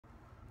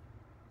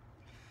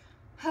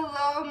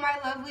Hello, my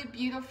lovely,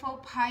 beautiful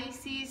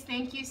Pisces.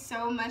 Thank you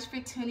so much for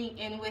tuning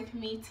in with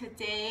me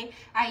today.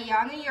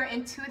 Ayana, your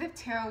intuitive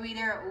tarot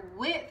reader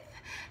with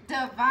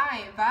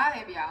Divine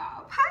Vibe,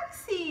 y'all.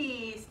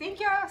 Pisces,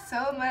 thank y'all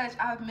so much.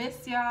 I've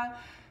missed y'all.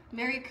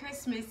 Merry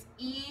Christmas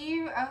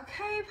Eve.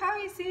 Okay,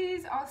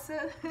 Pisces. Also,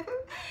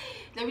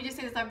 let me just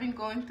say this. I've been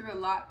going through a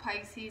lot,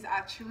 Pisces.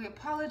 I truly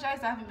apologize.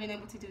 I haven't been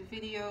able to do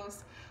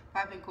videos.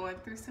 I've been going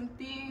through some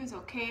things,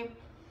 okay,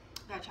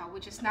 that y'all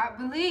would just not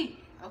believe,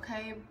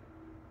 okay?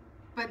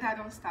 But that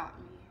don't stop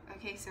me.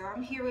 Okay, so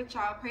I'm here with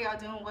y'all. Pray y'all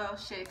doing well,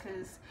 shit,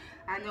 because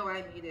I know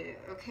I need it.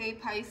 Okay,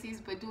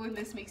 Pisces, but doing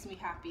this makes me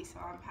happy, so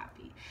I'm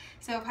happy.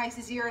 So,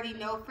 Pisces, you already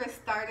know, for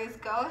starters,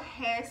 go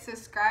ahead,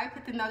 subscribe,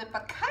 hit the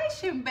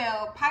notification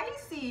bell.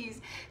 Pisces,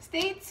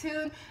 stay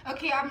tuned.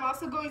 Okay, I'm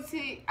also going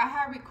to, I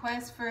have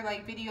requests for,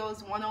 like,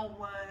 videos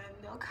one-on-one.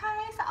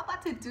 Okay, so I'm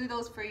about to do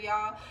those for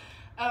y'all.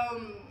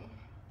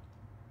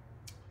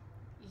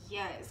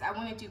 Yes, I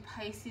want to do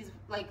Pisces,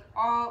 like,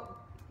 all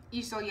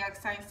each zodiac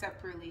sign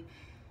separately.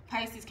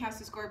 Pisces,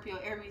 Cancer, Scorpio,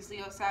 Aries,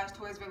 Leo, Sag,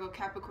 Taurus, Virgo,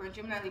 Capricorn,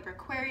 Gemini, Libra,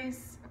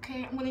 Aquarius.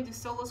 Okay, I'm gonna do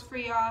solos for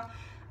y'all.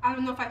 I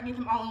don't know if I can get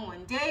them all in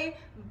one day,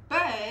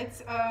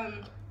 but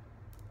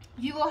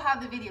you will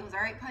have the videos, all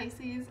right,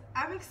 Pisces?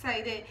 I'm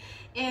excited,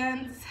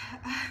 and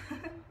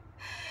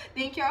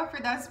thank y'all for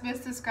that's been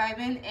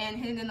subscribing and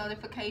hitting the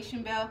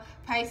notification bell.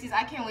 Pisces,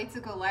 I can't wait to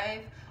go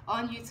live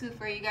on YouTube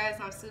for you guys.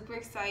 I'm super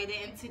excited,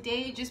 and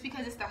today, just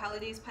because it's the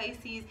holidays,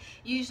 Pisces,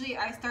 usually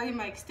I started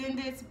my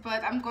extendeds,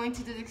 but I'm going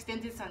to do the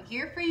extendeds on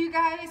here for you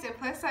guys. And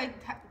plus, I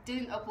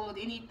didn't upload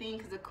anything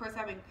because of course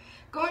I've been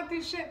going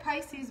through shit,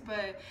 Pisces,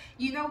 but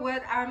you know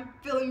what, I'm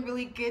feeling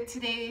really good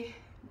today.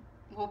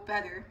 Well,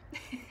 better.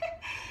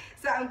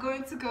 So I'm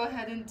going to go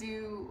ahead and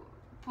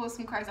pull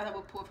some cards that I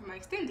will pull from my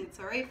extendeds,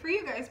 all right, for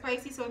you guys,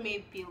 Pisces, so it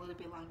may be a little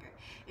bit longer,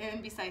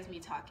 and besides me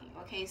talking,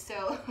 okay,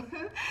 so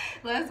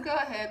let's go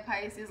ahead,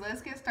 Pisces,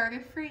 let's get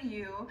started for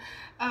you.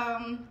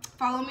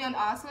 Follow me on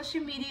all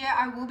social media.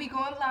 I will be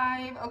going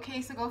live,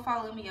 okay, so go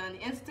follow me on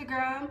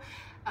Instagram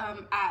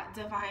at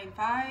Divine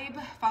Vibe.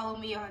 Follow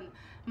me on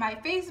my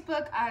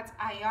Facebook at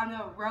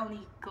Ayana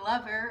Roni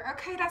Glover.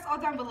 Okay, that's all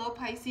down below,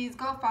 Pisces.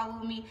 Go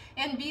follow me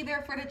and be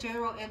there for the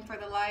general and for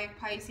the live,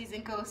 Pisces,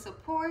 and go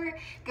support,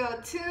 go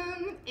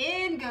tune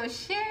in, go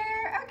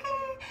share.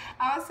 Okay,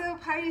 also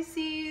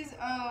Pisces,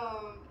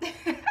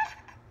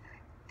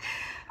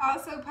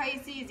 also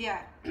Pisces,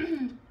 yeah.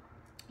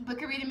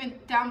 Book a reading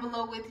down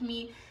below with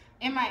me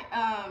in my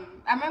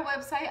at my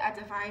website at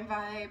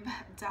divinvibe.org.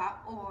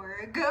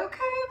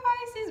 Okay,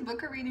 Pisces,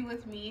 book a reading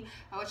with me.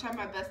 I will try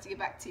my best to get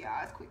back to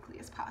y'all as quickly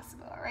as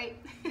possible, all right?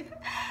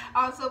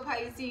 Also,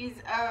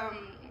 Pisces,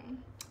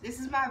 this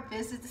is my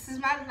business, this is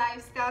my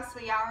lifestyle, so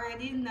y'all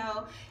already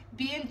know.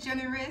 Being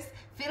generous,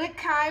 feeling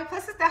kind,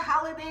 plus it's the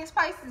holidays,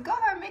 Pisces. Go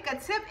ahead and make a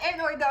tip and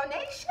or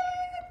donation.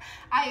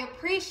 I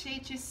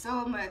appreciate you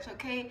so much,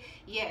 okay?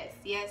 Yes,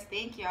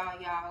 thank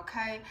y'all,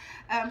 okay?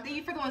 Thank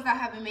you for the ones that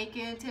have been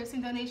making tips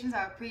and donations.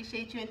 I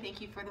appreciate you, and thank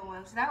you for the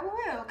ones that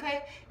will,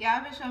 okay? Y'all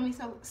have been showing me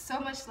so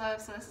much love,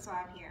 so this is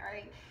why I'm here, all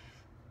right?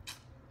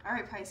 All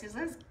right, Pisces,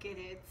 let's get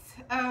it.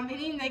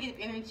 Any negative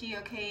energy,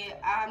 okay,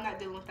 I'm not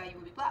dealing with that. You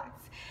will be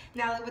blocked.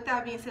 Now, with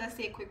that being said, let's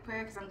say a quick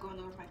prayer because I'm going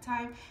over my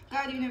time.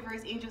 God,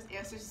 universe, angels,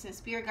 ancestors, and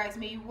spirit guides,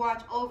 may you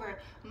watch over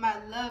my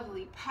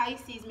lovely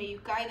Pisces. May you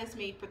guide us.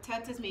 May you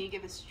protect us. May you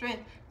give us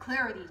strength,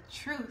 clarity,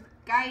 truth,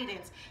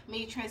 guidance.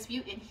 May you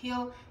transmute and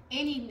heal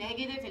any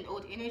negative and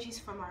old energies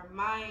from our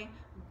mind,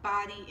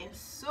 body, and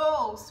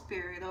soul,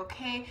 spirit,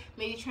 okay?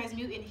 May you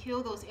transmute and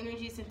heal those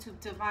energies into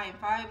divine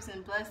vibes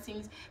and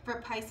blessings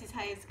for Pisces'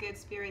 highest good,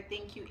 spirit.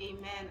 Thank you,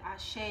 amen,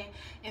 ashe.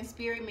 And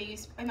spirit, may you,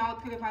 and all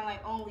the divine light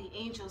only,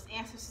 angels,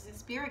 ancestors, and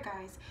spirit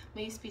guides,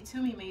 may you speak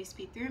to me, may you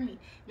speak through me,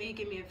 may you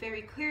give me a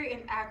very clear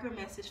and accurate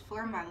message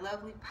for my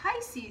lovely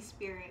Pisces,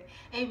 spirit.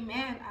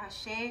 Amen,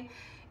 ashe.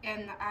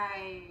 And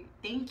I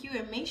thank you,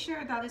 and make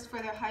sure that is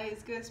for the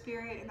highest good,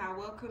 spirit, and I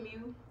welcome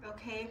you,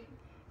 okay?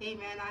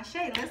 Amen, ashe.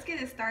 Let's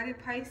get it started,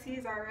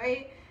 Pisces, all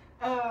right?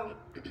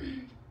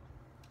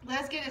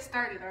 Let's get it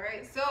started, all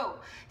right?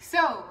 So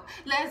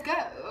let's go,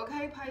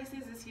 okay,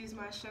 Pisces? Excuse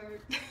my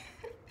shirt.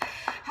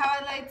 How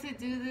I like to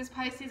do this,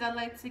 Pisces, I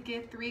like to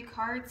get 3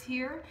 cards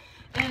here.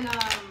 And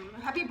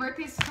happy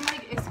birthday to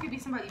somebody. It could be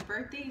somebody's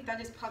birthday. That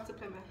just popped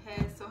up in my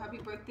head. So happy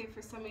birthday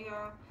for some of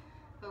y'all,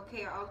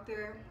 okay, out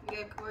there.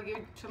 Yeah, or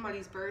get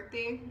somebody's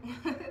birthday.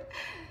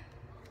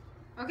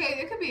 Okay,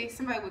 it could be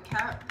somebody with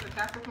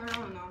Capricorn, I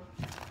don't know.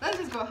 Let's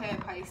just go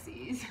ahead,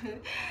 Pisces.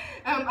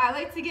 I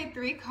like to get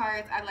 3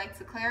 cards. I like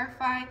to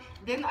clarify.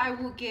 Then I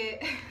will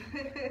get,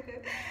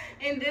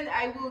 and then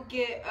I will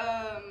get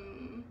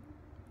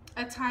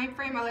a time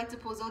frame. I like to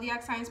pull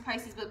zodiac signs,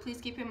 Pisces, but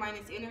please keep in mind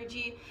it's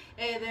energy.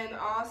 And then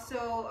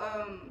also,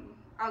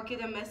 I'll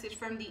get a message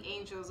from the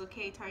angels,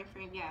 okay? Time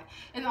frame, yeah.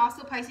 And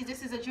also, Pisces,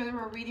 this is a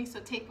general reading, so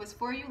take what's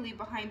for you, leave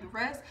behind the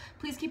rest.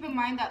 Please keep in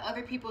mind that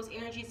other people's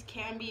energies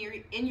can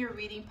be in your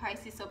reading,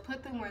 Pisces, so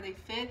put them where they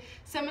fit.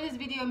 Some of this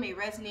video may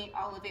resonate,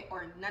 all of it,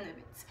 or none of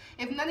it.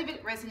 If none of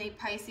it resonates,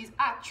 Pisces,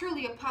 I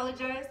truly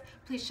apologize.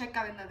 Please check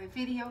out another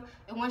video,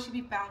 and one should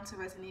be bound to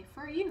resonate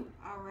for you,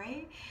 all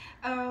right?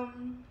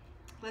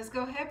 Let's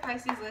go ahead,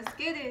 Pisces. Let's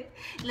get it.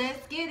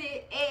 Let's get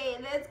it. Hey,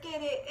 let's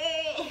get it.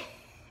 Hey.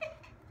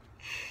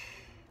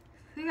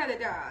 We gotta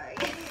die.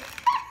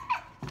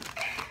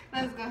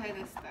 Let's go ahead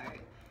and start.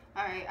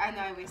 Alright, I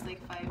know I waste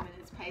like 5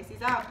 minutes,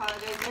 Pisces. I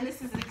apologize. And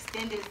this is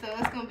extended, so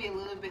it's gonna be a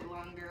little bit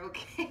longer,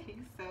 okay?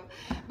 So,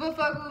 but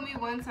fuck with me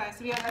one time.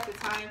 So, we got the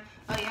time.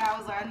 Oh, yeah, I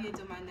was like, I need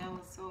to do my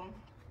nails, so.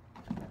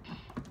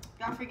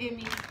 Y'all forgive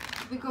me.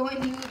 We're going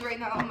nude right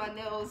now on my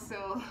nails,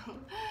 so,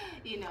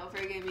 you know,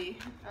 forgive me.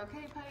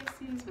 Okay,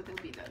 Pisces, but they'll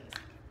be done.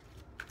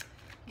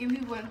 Give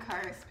me one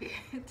card,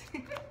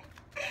 Spirit.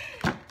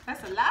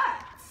 That's a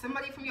lot.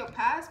 Somebody from your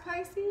past,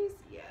 Pisces?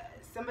 Yes.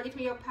 Somebody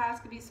from your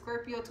past could be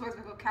Scorpio, Taurus,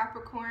 Virgo,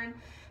 Capricorn,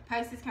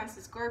 Pisces,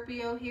 Cancer,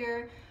 Scorpio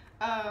here.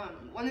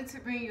 Wanted to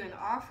bring you an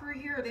offer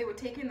here. Or they were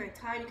taking their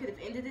time. You could have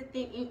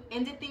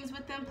ended things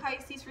with them,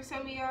 Pisces, for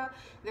some of y'all.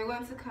 They're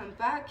going to come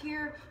back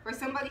here. Or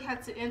somebody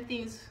had to end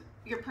things.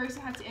 Your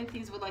person had to end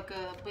things with like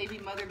a baby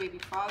mother, baby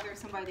father,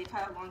 somebody they've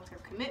had a long-term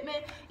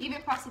commitment, even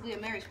possibly a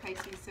marriage,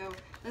 Pisces. So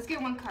let's get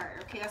one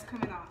card. Okay, that's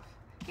coming off.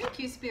 Thank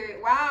you,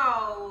 Spirit.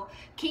 Wow.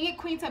 King and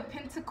Queen of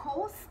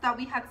Pentacles that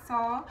we had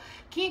saw.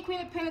 King and Queen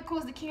of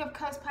Pentacles, the King of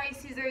Cups,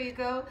 Pisces. There you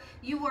go.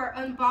 You are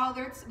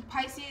unbothered.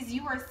 Pisces,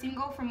 you are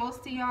single for most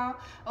of y'all.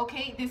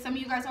 Okay, then some of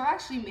you guys are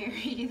actually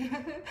married.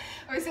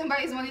 Or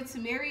somebody's wanted to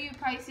marry you,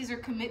 Pisces, or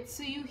commit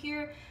to you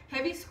here.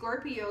 Heavy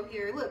Scorpio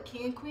here. Look,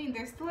 King and Queen,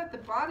 they're still at the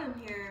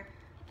bottom here.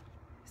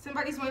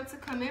 Somebody's wanting to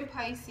come in,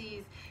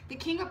 Pisces. The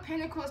King of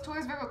Pentacles,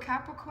 Taurus, Virgo,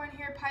 Capricorn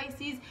here,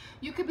 Pisces.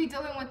 You could be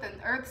dealing with an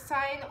earth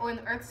sign, or an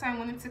earth sign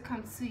wanting to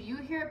come to you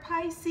here,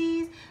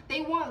 Pisces.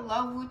 They want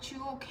love with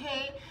you,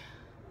 okay?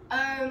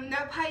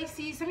 Now,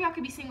 Pisces, some of y'all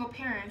could be single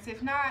parents.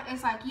 If not,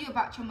 it's like you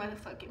about your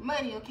motherfucking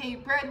money, okay?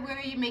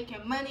 Breadwinner, you're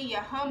making money, you're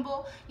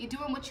humble, you're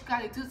doing what you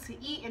gotta do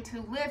to eat and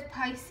to live,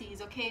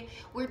 Pisces, okay?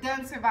 We're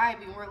done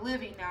surviving, we're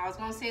living now. I was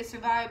gonna say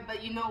survive,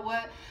 but you know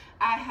what?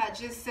 I had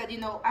just said, you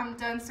know, I'm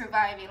done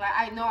surviving. Like,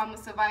 I know I'm a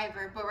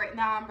survivor, but right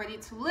now I'm ready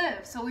to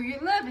live. So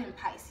we're living,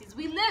 Pisces.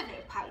 We live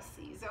in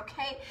Pisces,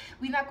 okay?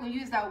 We're not going to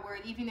use that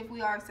word, even if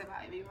we are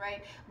surviving,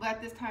 right? But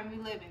at this time,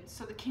 we live in.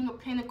 So the King of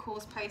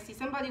Pentacles, Pisces.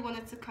 Somebody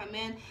wanted to come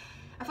in.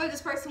 I feel like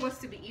this person wants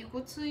to be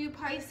equal to you,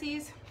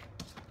 Pisces.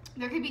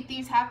 There could be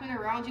things happening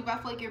around you, but I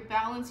feel like you're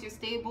balanced, you're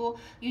stable,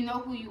 you know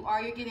who you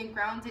are, you're getting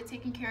grounded,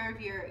 taking care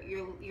of your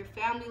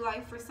family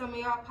life. For some of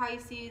y'all,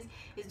 Pisces,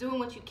 is doing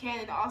what you can,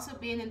 and also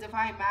being in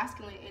divine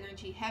masculine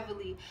energy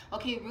heavily.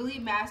 Okay, really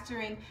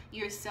mastering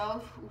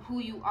yourself, who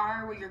you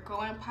are, where you're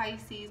going,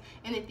 Pisces,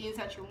 and the things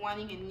that you're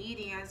wanting and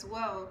needing as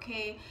well,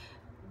 okay?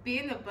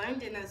 Being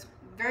abundant is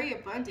very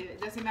abundant.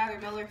 It doesn't matter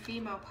male or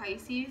female,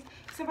 Pisces.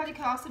 Somebody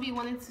could also be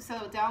wanting to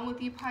settle down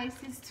with you,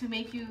 Pisces, to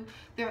make you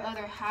their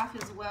other half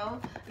as well.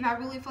 And I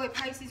really feel like,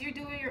 Pisces, you're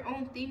doing your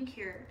own thing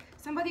here.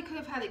 Somebody could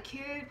have had a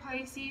kid,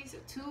 Pisces,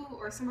 too,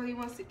 or somebody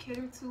wants a kid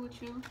or two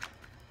with you.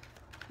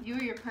 You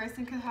or your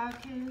person could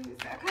have kids.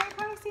 Okay,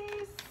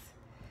 Pisces?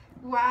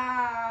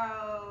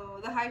 Wow.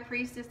 The High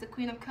Priestess, the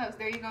Queen of Cups.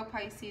 There you go,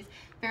 Pisces.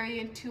 Very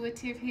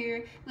intuitive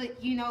here. Like,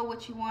 you know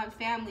what you want.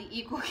 Family,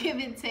 equal give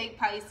and take,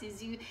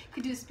 Pisces. You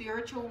could do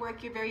spiritual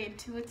work. You're very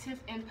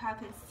intuitive, empath,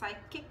 and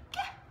psychic.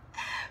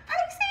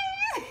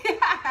 Pisces!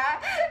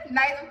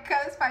 Knight of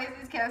Cups,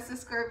 Pisces, Cancer,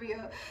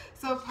 Scorpio.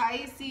 So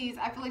Pisces,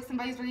 I feel like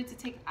somebody's ready to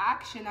take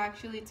action,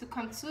 actually, to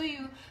come to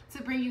you,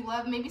 to bring you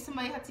love. Maybe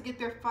somebody had to get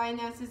their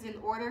finances in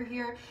order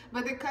here,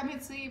 but they're coming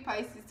to you,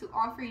 Pisces, to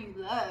offer you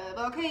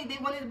love. Okay, they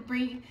wanted to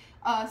bring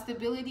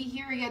stability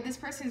here. Yeah, this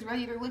person is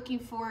ready. They're looking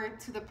forward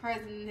to the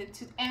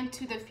present and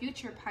to the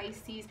future,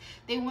 Pisces.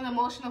 They want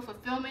emotional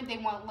fulfillment. They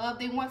want love.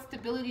 They want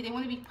stability. They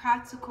want to be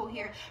practical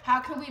here. How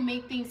can we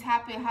make things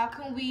happen? How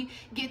can we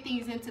get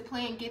things into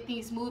play and get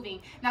things moving?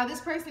 Now,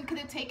 this person could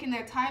have taken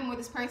their time, or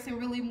this person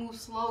really moved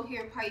slow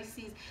here,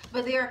 Pisces,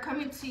 but they are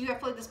coming to you. I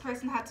feel like this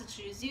person had to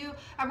choose you.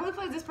 I really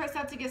feel like this person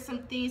had to get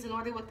some things in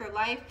order with their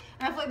life,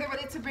 and I feel like they're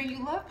ready to bring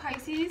you love,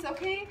 Pisces.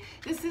 Okay,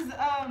 this is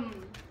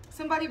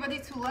somebody ready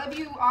to love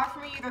you,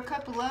 offering you their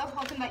cup of love,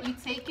 hoping that you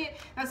take it.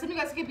 Now, some of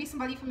you guys could be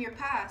somebody from your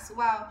past.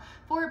 Wow.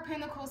 Four of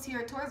Pentacles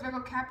here, Taurus,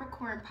 Virgo,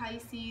 Capricorn,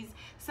 Pisces.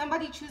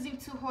 Somebody choosing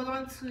to hold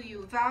on to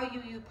you,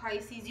 value you,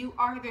 Pisces. You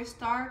are their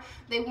star.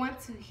 They want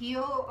to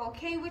heal,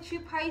 okay, with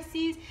you,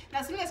 Pisces.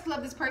 Now, some of you guys could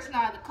love this person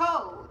out of the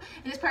cold,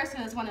 and this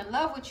person is wanting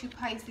love with you,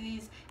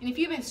 Pisces. And if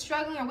you've been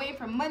struggling or waiting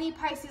for money,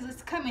 Pisces,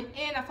 it's coming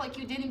in. I feel like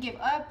you didn't give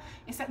up.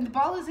 It's like the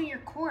ball is in your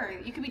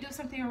court. You could be doing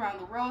something around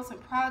the world, some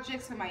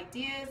projects, some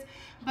ideas.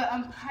 But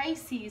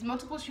Pisces,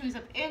 multiple streams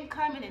of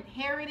income and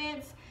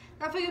inheritance.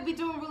 I feel you'll be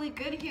doing really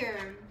good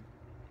here.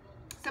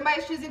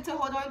 Somebody's choosing to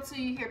hold on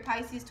to you here,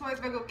 Pisces, Taurus,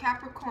 Virgo,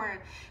 Capricorn.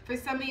 For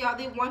some of y'all,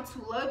 they want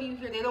to love you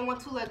here. They don't want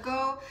to let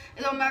go.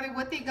 It don't matter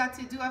what they got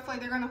to do. I feel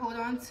like they're going to hold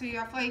on to you.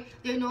 I feel like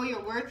they know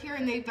your worth here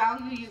and they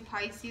value you,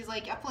 Pisces.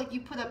 Like, I feel like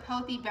you put up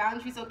healthy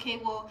boundaries. Okay,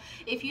 well,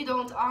 if you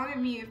don't honor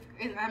me,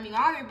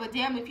 honor, but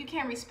damn, if you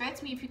can't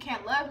respect me, if you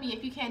can't love me,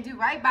 if you can't do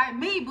right by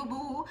me,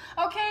 boo-boo,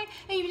 okay,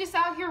 and you just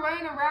out here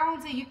running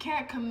around and you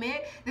can't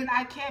commit, then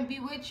I can't be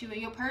with you.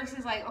 And your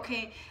person's like,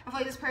 okay, I feel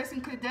like this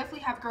person could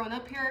definitely have grown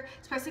up here.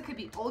 This person could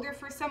be older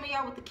for some of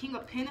y'all with the King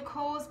of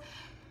Pentacles,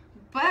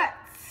 but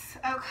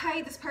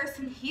okay, this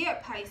person here,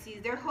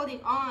 Pisces, they're holding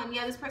on.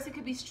 Yeah, this person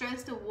could be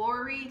stressed or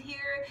worried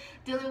here,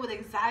 dealing with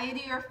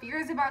anxiety or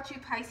fears about you,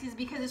 Pisces,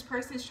 because this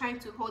person is trying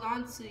to hold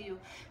on to you.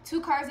 2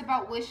 cards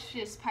about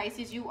wishes,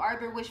 Pisces. You are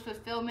their wish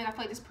fulfillment. I feel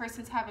like this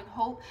person's having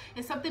hope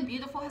and something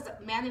beautiful has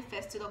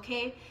manifested,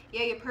 okay?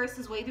 Yeah, your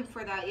person's waiting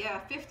for that.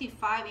 Yeah,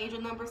 55 angel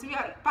number. Some of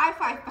y'all,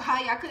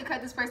 555. I could have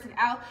cut this person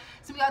out.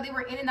 Some of y'all, they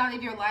were in and out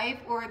of your life,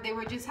 or they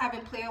were just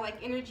having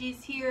player-like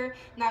energies here,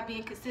 not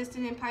being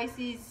consistent in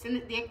Pisces.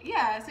 And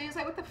yeah, so it's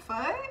like, what the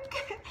fuck?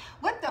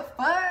 What the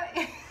fuck?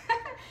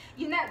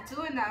 You're not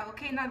doing that,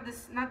 okay? Not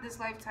this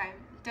lifetime.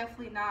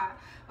 Definitely not,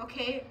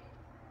 okay?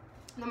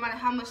 No matter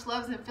how much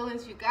loves and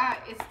feelings you got,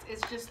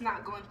 it's just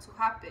not going to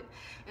happen.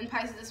 And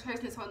Pisces, this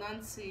person is holding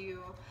on to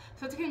you.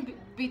 So they can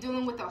be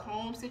dealing with a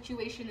home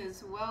situation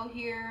as well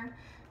here.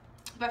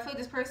 But I feel like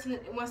this person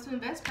wants to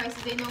invest,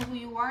 Pisces. They know who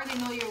you are. They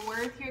know your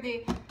worth here.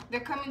 They're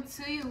coming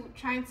to you,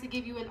 trying to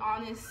give you an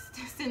honest,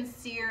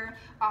 sincere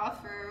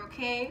offer,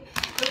 okay?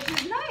 Which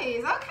is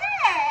nice. Okay. All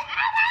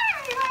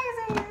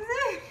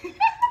right.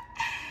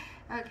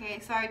 Okay,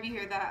 sorry if you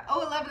hear that.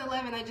 Oh,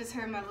 11:11. I just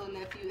heard my little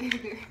nephew in the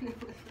living room.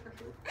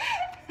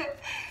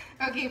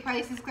 Okay,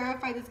 Pisces,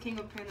 clarify this King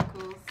of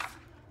Pentacles.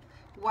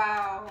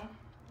 Wow.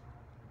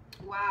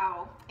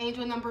 Wow.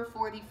 Angel number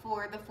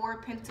 44. The 4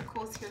 of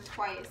Pentacles here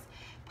twice.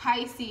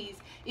 Pisces,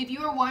 if you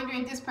are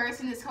wondering, this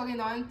person is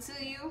holding on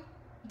to you.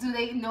 Do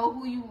they know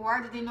who you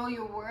are? Do they know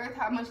your worth?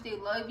 How much they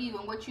love you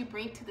and what you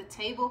bring to the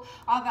table?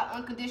 All that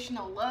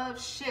unconditional love,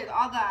 shit,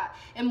 all that.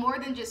 And more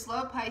than just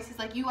love, Pisces,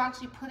 like you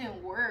actually put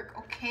in work,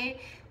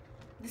 okay?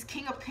 This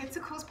King of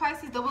Pentacles,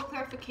 Pisces, double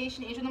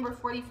clarification. Angel number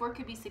 44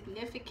 could be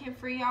significant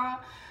for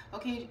y'all.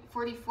 Okay,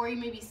 44, you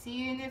may be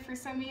seeing it for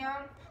some of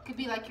y'all. Could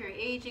be like your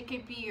age. It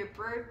could be your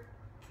birth,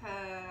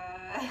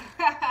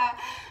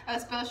 a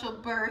special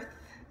birth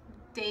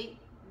date.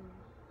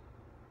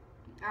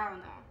 I don't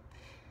know.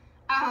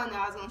 I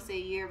was gonna say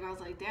year, but I was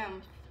like,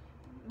 damn.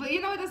 But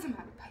you know, it doesn't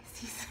matter,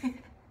 Pisces.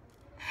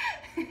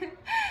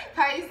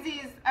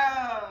 Pisces,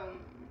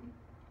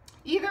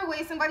 either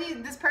way,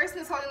 this person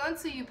is holding on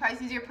to you,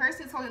 Pisces. Your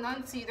person is holding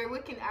on to you. They're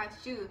looking at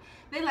you.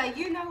 They're like,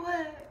 you know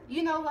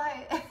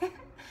what?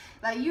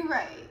 Like, you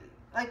right.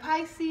 Like,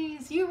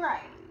 Pisces, you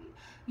right.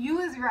 You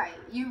is right.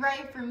 You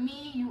right for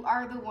me. You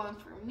are the one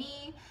for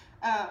me.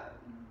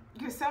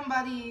 You're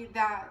somebody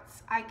that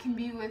I can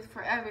be with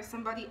forever,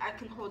 somebody I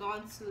can hold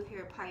on to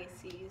here,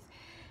 Pisces.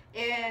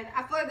 And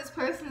I feel like this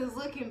person is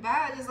looking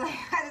bad. Just like,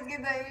 I just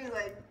get that energy,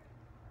 like,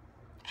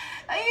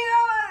 you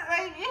know what?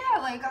 Like, yeah,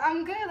 like,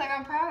 I'm good. Like,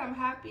 I'm proud. I'm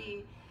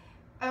happy.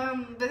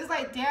 But it's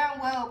like, damn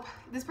well,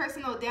 this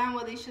person know damn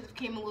well they should have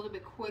came a little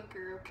bit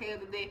quicker, okay?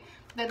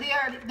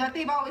 That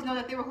they've always known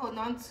that they were holding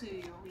on to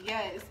you,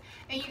 yes.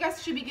 And you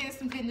guys should be getting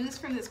some good news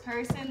from this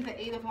person. The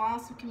 8 of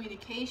Wands, some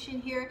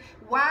communication here.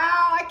 Wow,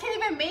 I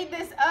can't even make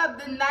this up.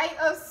 The Knight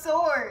of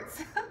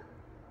Swords.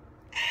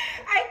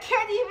 I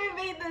can't even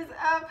make this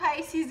up,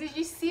 Pisces. Did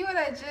you see what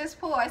I just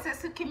pulled? I said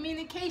some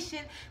communication.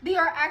 They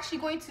are actually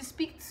going to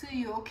speak to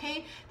you,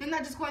 okay? They're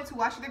not just going to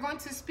watch you. They're going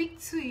to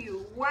speak to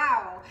you.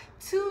 Wow.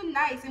 2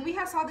 Knights. And we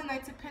have saw the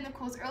Knights of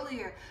Pentacles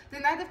earlier. The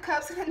Knight of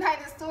Cups and the Knight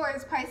of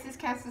Swords. Pisces,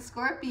 Cancer,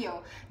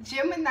 Scorpio.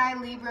 Gemini,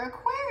 Libra,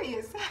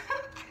 Aquarius.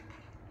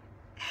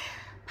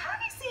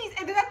 Pisces.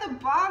 And then at the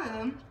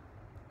bottom,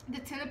 the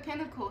 10 of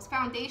Pentacles,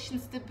 foundation,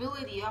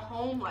 stability, a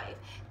home life,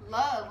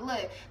 love.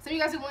 Look, some of you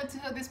guys are willing to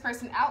heal this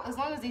person out as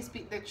long as they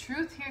speak the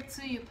truth here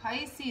to you,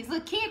 Pisces.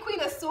 Look, King and Queen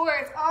of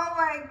Swords. Oh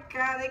my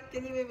God, I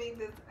can't even make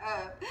this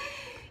up.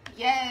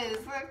 Yes,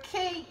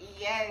 okay,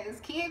 yes.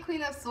 King and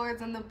Queen of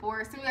Swords on the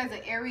board. Some of you guys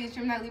are Aries,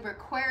 Gemini, Libra,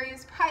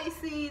 Aquarius,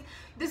 Pisces.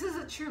 This is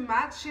a true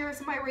match here.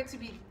 Somebody ready to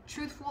be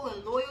truthful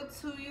and loyal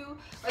to you,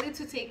 ready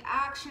to take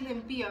action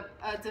and be a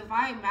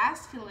divine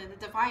masculine, a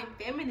divine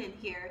feminine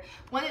here.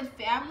 One in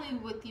family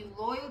with you,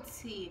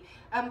 loyalty.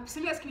 Some of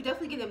you guys can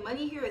definitely get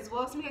money here as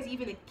well. Some of you guys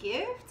even a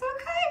gift.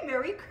 Okay,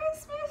 Merry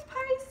Christmas,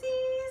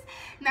 Pisces.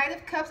 Knight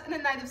of Cups and the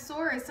Knight of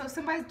Swords. So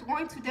somebody's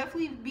going to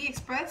definitely be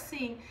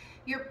expressing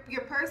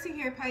your person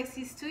here,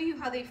 Pisces, to you,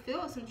 how they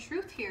feel, some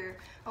truth here,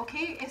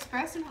 okay?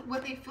 Expressing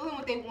what they feel and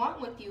what they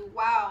want with you.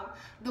 Wow.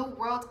 The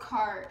World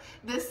card,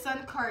 the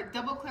Sun card,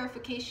 double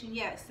clarification. communication,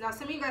 yes. Now,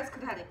 some of you guys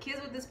could have had a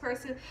kid with this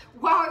person.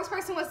 Wow, this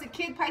person was a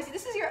kid, Pisces.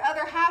 This is your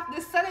other half.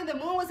 The sun and the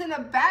moon was in the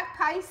back,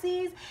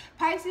 Pisces.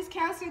 Pisces,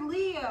 Cancer,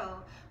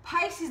 Leo.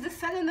 Pisces, the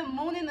sun and the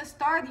moon and the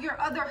star, your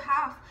other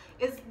half.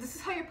 This is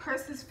how your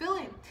person's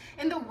feeling.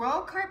 In the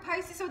world card,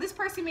 Pisces, so this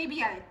person may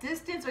be at a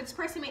distance, or this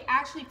person may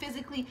actually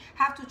physically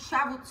have to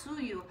travel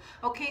to you.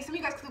 Okay, some of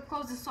you guys could have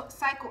closed this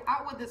cycle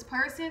out with this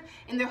person,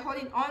 and they're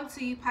holding on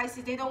to you,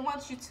 Pisces. They don't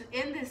want you to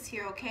end this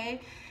here, okay?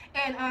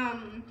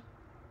 And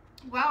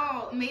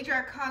wow, major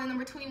arcana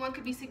number 21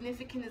 could be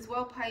significant as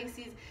well,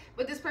 Pisces.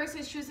 But this person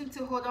is choosing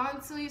to hold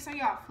on to you, so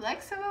y'all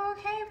flexible,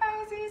 okay,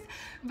 Pisces?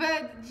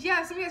 But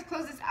yeah, some of you guys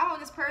close this out,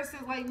 and this person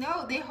is like,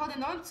 no, they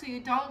holding on to you.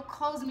 Don't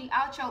close me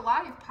out your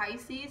life,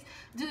 Pisces.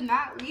 Do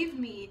not leave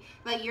me.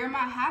 Like, you're my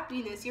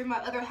happiness. You're my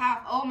other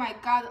half. Oh my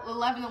God,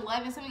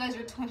 11-11. Some of you guys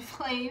are twin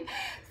flame.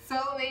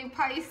 Soulmate,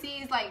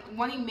 Pisces, like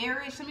wanting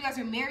marriage. Some of you guys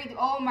are married.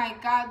 Oh my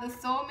God, the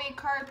soulmate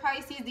card,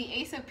 Pisces, the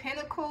Ace of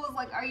Pentacles.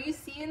 Like, are you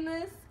seeing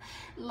this?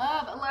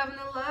 Love,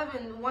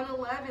 11-11,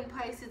 111,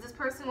 Pisces. This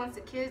person wants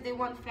a kid. They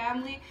want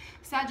family.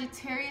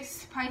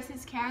 Sagittarius,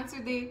 Pisces,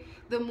 Cancer.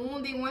 The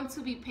moon, they want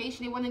to be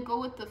patient. They want to go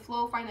with the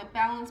flow, find a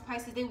balance,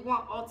 Pisces. They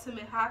want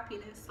ultimate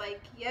happiness.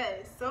 Like,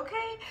 yes,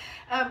 okay.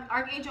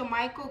 Archangel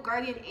Michael,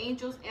 guardian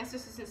angels,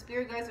 ancestors, and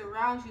spirit guides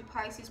around you,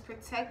 Pisces,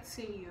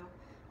 protecting you.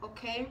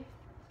 Okay.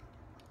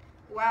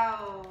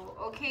 Wow.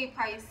 Okay,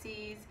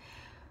 Pisces.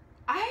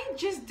 I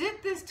just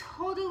did this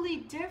totally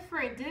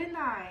different, didn't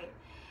I?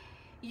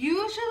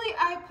 Usually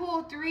I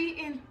pull 3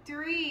 and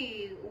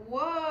 3.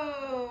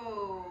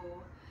 Whoa.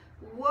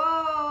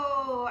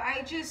 Whoa.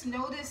 I just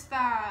noticed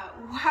that.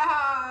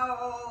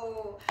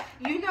 Wow.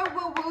 You know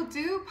what we'll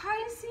do,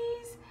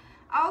 Pisces?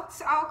 I'll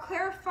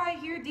clarify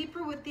here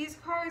deeper with these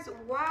cards.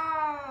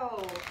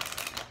 Wow.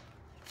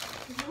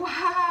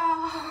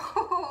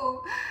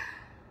 Wow.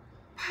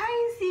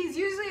 Pisces,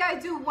 usually I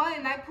do 1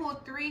 and I pull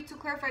 3 to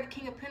clarify the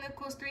King of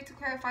Pentacles, 3 to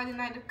clarify the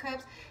Knight of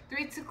Cups,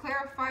 3 to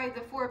clarify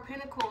the 4 of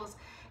Pentacles.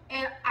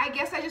 And I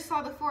guess I just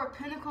saw the 4 of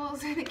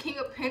Pentacles and the King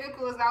of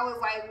Pentacles. I was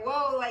like,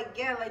 whoa, like,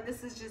 yeah, like,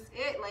 this is just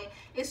it. Like,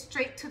 it's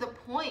straight to the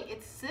point.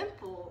 It's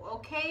simple,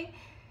 okay?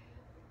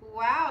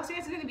 Wow, so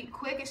it's going to be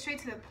quick. It's straight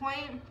to the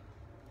point.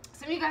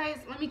 Some of you guys,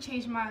 let me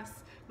change my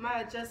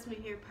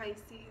adjustment here,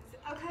 Pisces.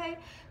 Okay,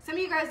 some of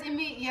you guys,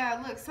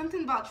 yeah, look,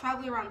 something about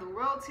traveling around the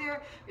world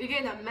here. You're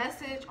getting a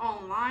message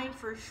online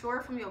for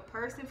sure from your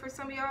person for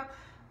some of y'all,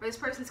 or this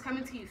person's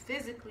coming to you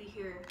physically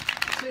here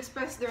to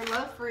express their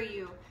love for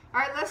you. All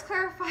right, let's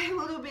clarify a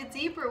little bit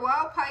deeper.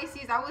 Wow,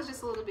 Pisces, I was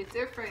just a little bit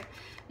different.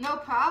 No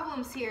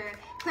problems here.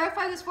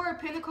 Clarify this 4 of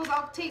Pentacles.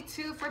 I'll take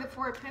 2 for the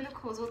 4 of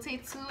Pentacles. We'll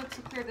take 2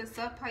 to clear this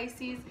up,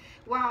 Pisces.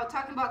 Wow,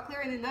 talking about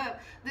clearing it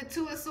up. The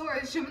 2 of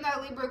Swords, Gemini,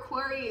 Libra,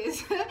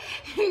 Aquarius.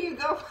 Here you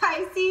go,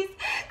 Pisces.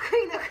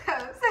 Queen of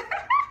Cups.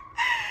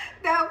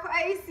 Now,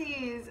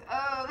 Pisces.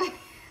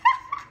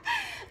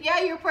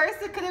 Yeah, your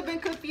person could have been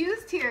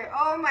confused here.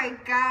 Oh my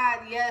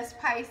God, yes,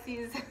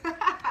 Pisces.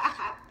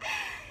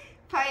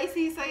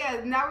 Pisces, so yeah,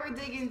 now we're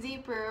digging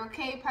deeper,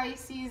 okay,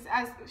 Pisces.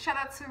 Shout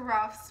out to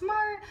Ralph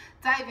Smart,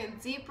 diving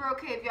deeper,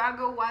 okay, if y'all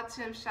go watch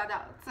him, shout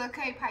out,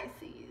 okay,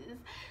 Pisces.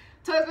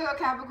 Taurus, Virgo,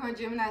 Capricorn,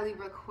 Gemini,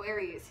 Libra,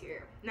 Aquarius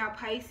here. Now,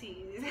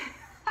 Pisces.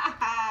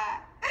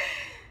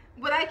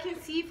 What I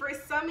can see for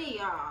some of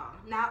y'all,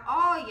 not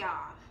all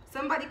y'all,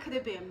 somebody could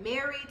have been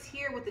married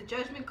here with the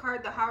Judgment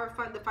card, the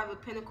Hierophant, the 5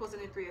 of Pentacles,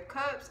 and the 3 of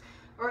Cups,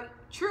 or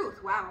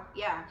Truth, wow,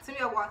 yeah, some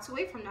of y'all walked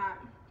away from that.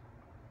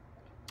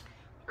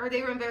 Or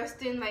they were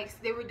investing,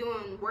 like they were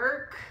doing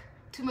work,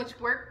 too much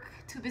work,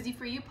 too busy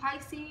for you,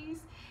 Pisces.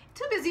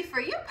 Too busy for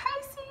you,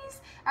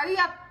 Pisces. Are you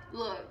up?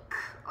 Look,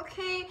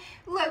 okay,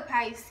 look,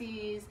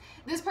 Pisces,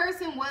 this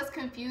person was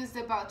confused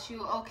about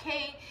you,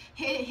 okay?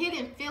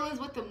 Hidden feelings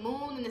with the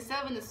moon and the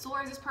 7 of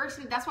Swords. This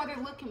person, that's why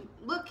they're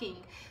looking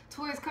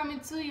towards coming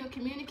to you and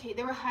communicate.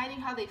 They were hiding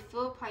how they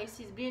feel,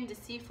 Pisces, being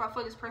deceived. I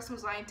feel this person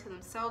was lying to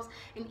themselves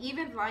and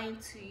even lying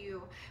to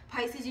you.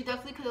 Pisces, you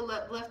definitely could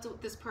have left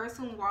with this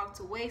person, walked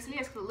away. Some of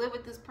you guys could live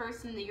with this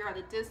person and you're at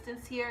a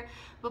distance here.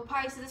 But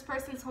Pisces, this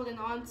person's holding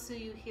on to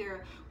you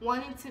here,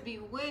 wanting to be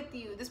with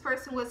you. This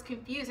person was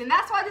confused. And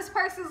that's why this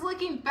person's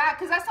looking back.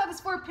 Because I saw this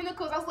 4 of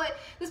Pentacles. I was like,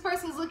 this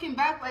person's looking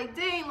back like,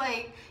 dang,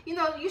 like, you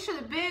know, you should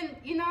have been,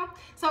 you know.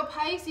 So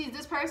Pisces,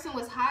 this person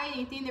was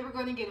hiding, thinking they were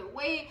going to get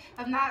away.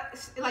 Of not,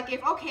 like,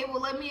 if, okay,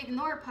 well, let me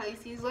ignore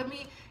Pisces. Let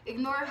me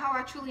ignore how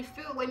I truly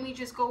feel. Let me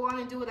just go on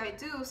and do what I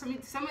do.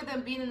 Some of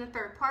them being in the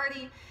third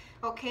party,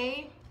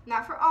 okay?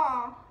 Not for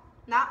all.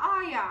 Not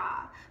all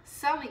y'all.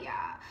 Some of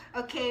y'all.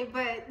 Okay,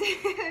 but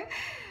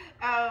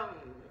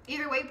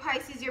either way,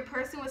 Pisces, your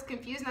person was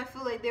confused, and I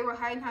feel like they were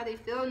hiding how they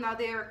feel. Now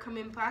they are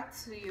coming back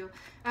to you.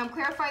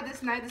 Clarify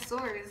this Knight of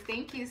Swords.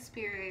 Thank you,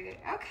 Spirit.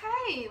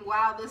 Okay.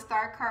 Wow, the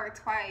Star card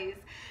twice.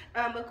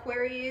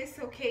 Aquarius,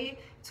 okay.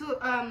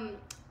 To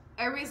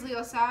Aries,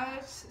 Leo,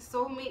 Sag,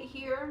 soulmate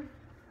here.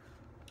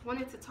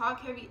 Wanted to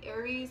talk heavy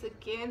Aries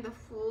again, the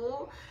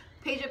Fool.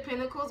 Page of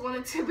Pentacles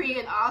wanted to bring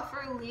an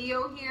offer.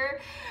 Leo here.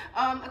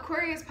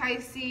 Aquarius,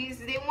 Pisces,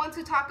 they want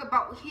to talk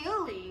about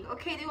healing.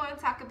 Okay, they want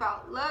to talk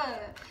about love.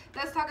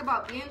 Let's talk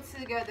about being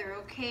together.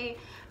 Okay,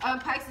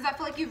 Pisces, I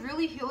feel like you've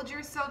really healed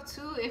yourself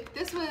too. If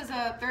this was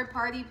a third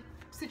party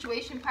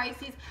situation,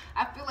 Pisces,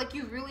 I feel like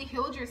you really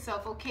healed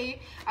yourself.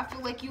 Okay, I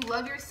feel like you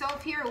love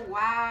yourself here.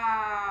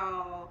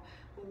 Wow,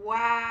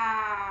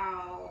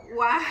 wow,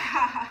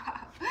 wow.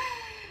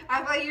 I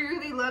feel like you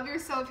really love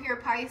yourself here,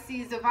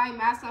 Pisces. Divine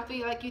Masculine, I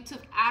feel like you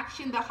took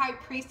action. The High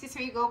Priestess,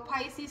 here you go.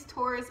 Pisces,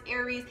 Taurus,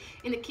 Aries,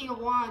 and the King of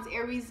Wands.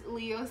 Aries,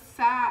 Leo,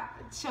 Sag.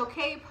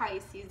 Okay,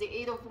 Pisces. The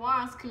Eight of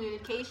Wands,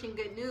 communication,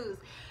 good news.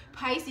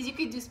 Pisces, you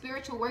could do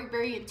spiritual work,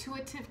 very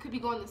intuitive, could be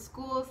going to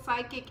school,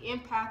 psychic,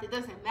 empath, it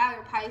doesn't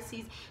matter,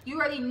 Pisces. You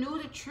already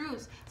knew the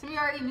truth. Some of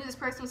you already knew this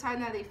person was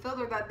hiding how they felt,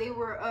 or that they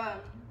were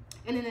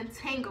in an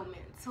entanglement.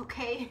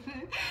 Okay.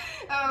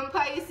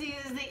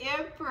 Pisces, the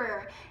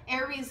Emperor.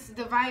 Aries,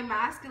 Divine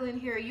Masculine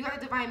here. You got a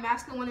Divine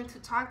Masculine wanting to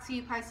talk to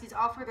you, Pisces,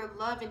 offer their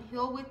love and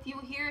heal with you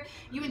here.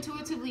 You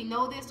intuitively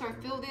know this or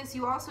feel this.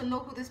 You also know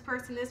who this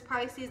person is,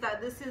 Pisces, that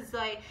this is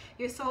like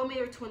your soulmate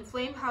or twin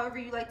flame, however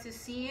you like to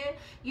see it.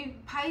 You,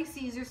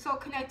 Pisces, you're so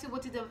connected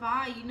with the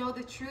divine. You know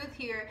the truth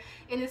here.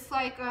 And it's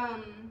like,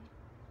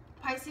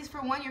 Pisces,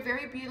 for one, you're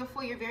very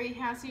beautiful, you're very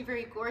handsome, you're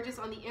very gorgeous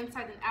on the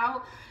inside and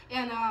out.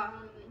 And,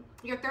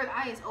 your third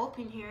eye is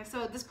open here.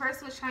 So this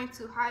person was trying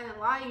to hide and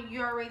lie, and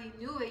you already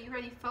knew it. You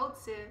already felt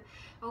it.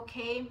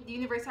 Okay, the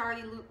universe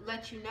already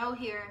let you know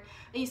here.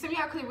 And some of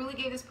y'all could have really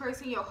gave this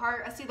person your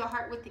heart. I see the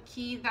heart with the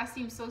key. That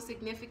seems so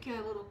significant.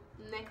 A little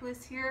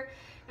necklace here,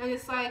 and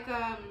it's like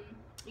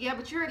yeah,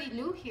 but you already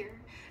knew here.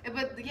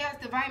 But yes,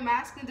 Divine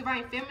Masculine,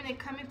 Divine Feminine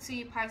coming to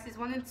you, Pisces,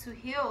 wanting to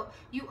heal.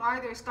 You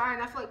are their star,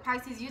 and I feel like,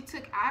 Pisces, you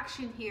took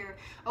action here,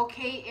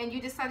 okay? And you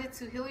decided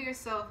to heal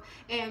yourself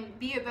and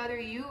be a better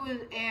you,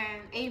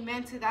 and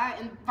amen to that,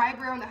 and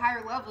vibrate on the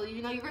higher level.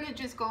 You know, you're going to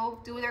just go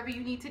do whatever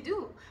you need to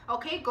do,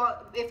 okay? Go,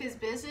 if it's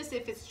business,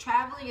 if it's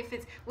traveling, if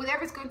it's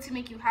whatever's going to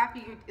make you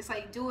happy, it's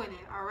like doing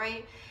it, all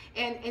right?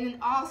 And then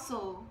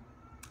also,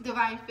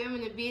 Divine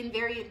Feminine, being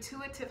very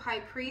intuitive,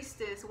 High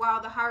Priestess. Wow,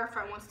 the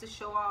Hierophant wants to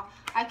show off.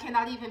 I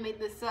cannot even make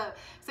this up.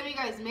 Some of you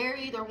guys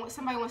married, or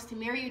somebody wants to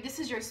marry you. This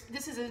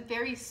is a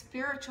very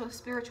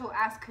spiritual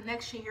ass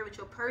connection here with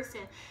your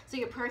person. So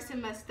your person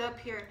messed up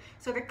here,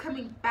 so they're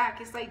coming back.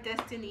 It's like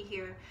destiny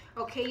here.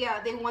 Okay,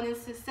 yeah, they wanted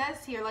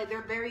success here. Like,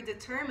 they're very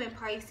determined,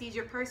 Pisces.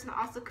 Your person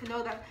also can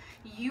know that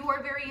you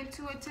are very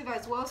intuitive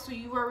as well, so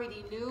you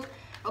already knew.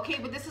 Okay,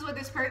 but this is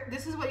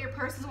what your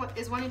person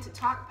is wanting to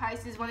talk,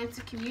 Pisces, wanting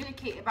to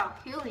communicate about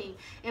healing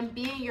and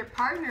being your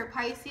partner,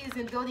 Pisces,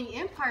 and building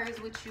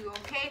empires with you,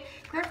 okay?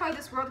 Clarify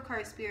this World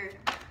card, Spirit.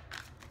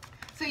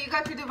 So you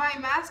got your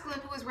Divine Masculine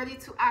who is ready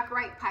to act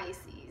right,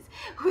 Pisces.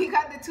 We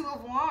got the Two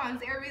of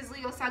Wands, Aries,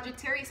 Leo,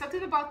 Sagittarius.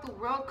 Something about the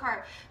World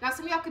card. Now,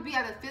 some of y'all could be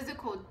at a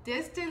physical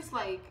distance,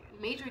 like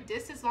major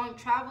distance, long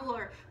travel,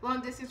 or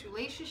long distance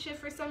relationship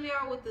for some of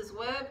y'all with this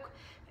web.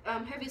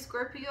 Heavy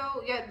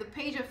Scorpio. Yeah, the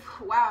Page of,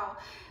 wow.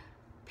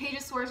 Page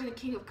of Swords and the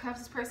King of Cups.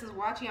 This person's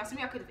watching y'all. Some of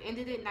y'all could have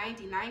ended it.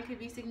 99 could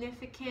be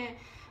significant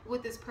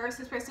with this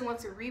person. This person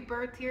wants a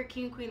rebirth here.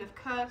 King, Queen of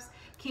Cups,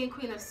 King,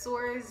 Queen of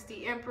Swords,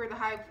 the Emperor, the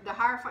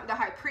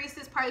High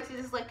Priestess.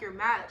 Pisces is like your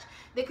match.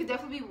 They could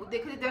have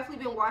definitely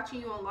been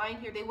watching you online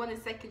here. They want a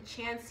second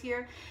chance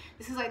here.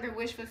 This is like their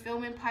wish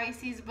fulfillment,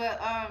 Pisces.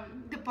 But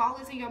the ball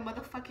is in your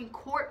motherfucking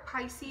court,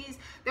 Pisces.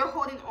 They're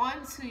holding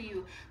on to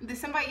you.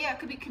 Somebody, yeah, it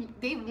could be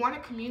they want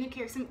to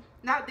communicate.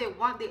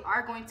 They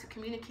are going to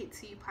communicate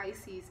to you,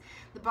 Pisces.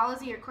 The ball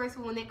is in your court,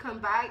 so when they come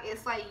back,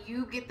 it's like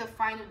you get the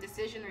final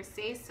decision or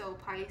say so,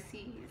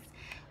 Pisces.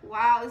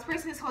 Wow, this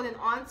person is holding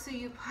on to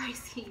you,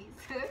 Pisces.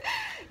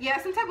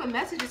 Yeah, some type of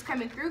message is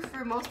coming through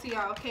for most of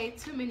y'all, okay?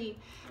 Too many.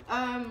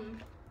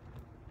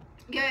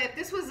 Yeah, if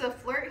this was a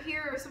flirt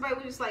here, or somebody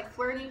was just like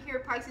flirting here,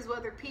 Pisces, with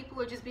other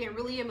people, or just being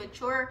really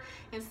immature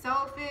and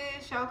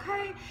selfish,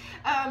 okay?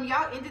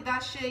 Y'all ended that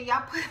shit.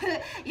 Y'all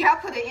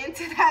put an end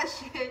to that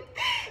shit,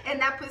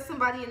 and that put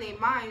somebody in their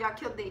mind. Y'all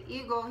killed their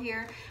ego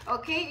here,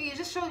 okay? You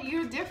just show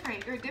you're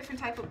different. You're a different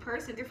type of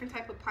person, different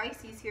type of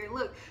Pisces here.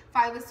 Look,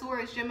 Five of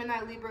Swords,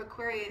 Gemini, Libra,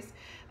 Aquarius.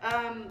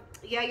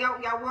 Yeah,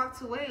 y'all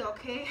walked away,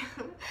 okay?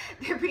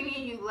 They're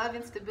bringing you love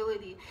and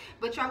stability,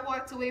 but y'all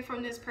walked away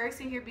from this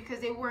person here because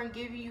they weren't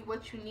giving you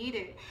what you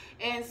needed.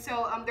 And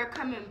so they're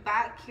coming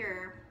back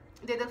here.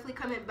 They're definitely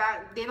coming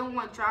back. They don't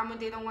want drama,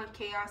 they don't want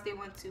chaos, they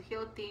want to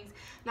heal things.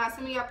 Now,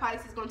 some of y'all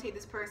Pisces gonna take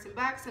this person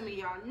back, some of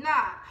y'all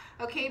not,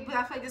 okay? But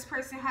I feel like this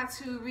person had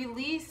to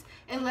release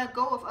and let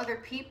go of other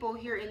people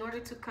here in order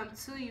to come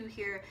to you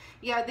here.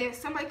 Yeah,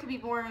 somebody could be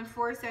born in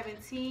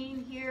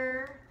 4/17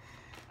 here.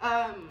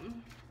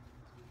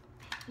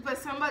 But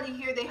somebody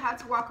here, they had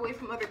to walk away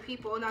from other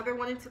people. Now they're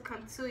wanting to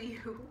come to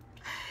you.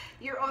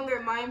 You're on their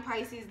mind,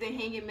 Pisces. They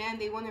hanging man.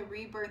 They want a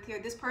rebirth here.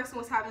 This person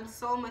was having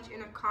so much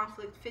inner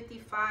conflict.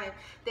 55.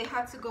 They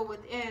had to go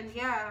within.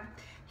 Yeah.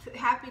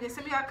 Happiness.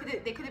 Some of y'all could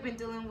have been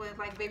dealing with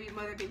like baby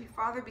mother, baby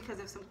father because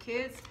of some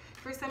kids.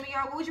 For some of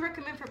y'all, what would you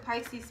recommend for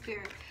Pisces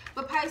spirit?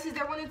 But Pisces,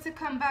 they're wanting to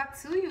come back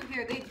to you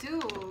here. They do.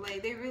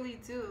 Like, they really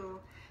do.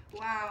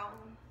 Wow.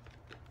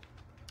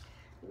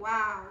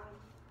 Wow.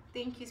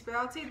 Thank you, Spirit.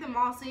 I'll take them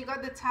all. So you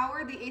got the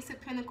Tower, the Ace of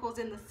Pentacles,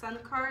 and the Sun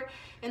card,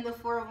 and the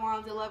Four of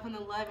Wands,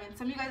 1111.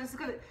 Some of you guys,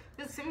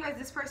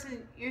 this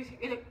person, some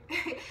of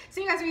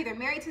you guys are either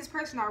married to this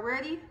person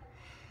already.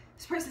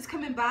 This person's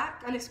coming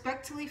back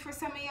unexpectedly for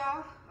some of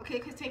y'all. Okay,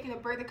 because taking a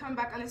birth, they're coming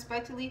back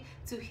unexpectedly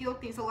to heal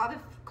things. A lot of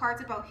cards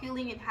about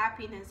healing and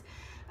happiness.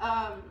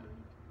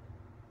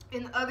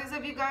 And others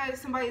of you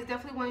guys, somebody is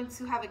definitely wanting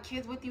to have a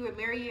kid with you and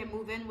marry you and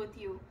move in with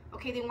you.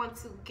 Okay, they want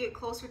to get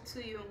closer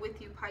to you and with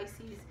you,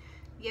 Pisces.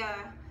 Yeah,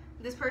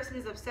 this person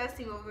is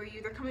obsessing over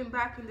you. They're coming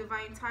back in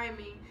divine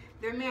timing.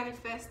 They're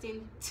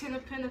manifesting 10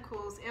 of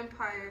Pentacles,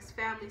 empires,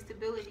 family,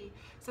 stability.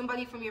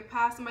 Somebody from your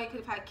past, somebody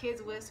could have had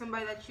kids with,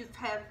 somebody that you've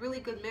had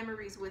really good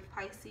memories with,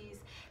 Pisces.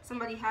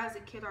 Somebody has a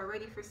kid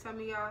already for some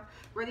of y'all,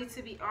 ready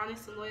to be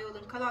honest and loyal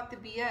and cut out the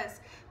BS.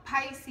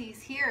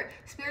 Pisces, here,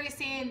 Spirit is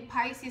saying,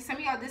 Pisces, some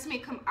of y'all, this may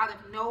come out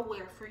of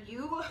nowhere for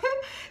you.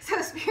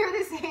 So Spirit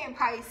is saying,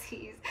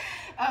 Pisces,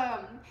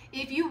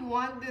 if you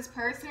want this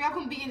person, y'all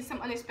gonna be in some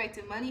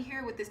unexpected money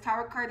here with this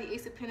Tower card, the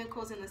Ace of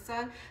Pentacles, and the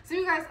Sun. Some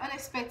of you guys,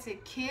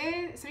 unexpected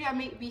kid. Some of y'all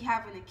may be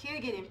having a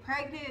kid, getting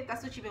pregnant.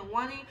 That's what you've been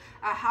wanting.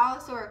 A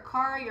house or a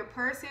car, your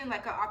person,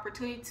 like an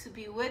opportunity to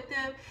be with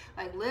them,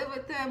 like live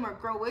with them or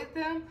grow with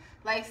them.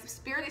 Like,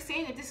 Spirit is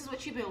saying that this is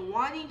what you've been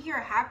wanting here,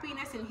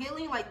 happiness and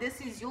healing. Like,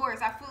 this is yours.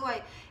 I feel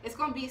like it's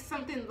gonna be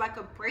something like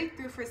a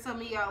breakthrough for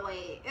some of y'all.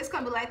 Like, it's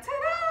gonna be like,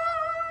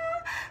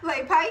 ta-da!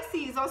 Like,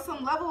 Pisces on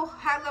some level,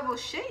 high level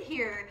shit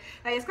here.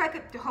 Like, it's like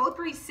a whole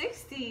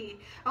 360.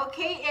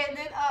 Okay, and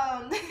then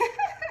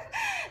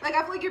like,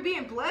 I feel like you're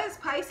being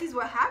blessed, Pisces,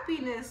 with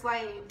happiness,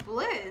 like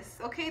bliss.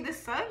 Okay, the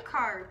Sun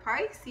card,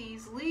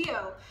 Pisces,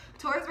 Leo,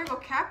 Taurus, Virgo,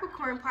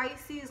 Capricorn,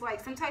 Pisces,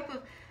 like some type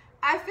of,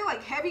 I feel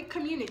like heavy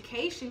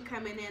communication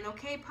coming in.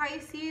 Okay,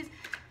 Pisces.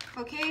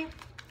 Okay,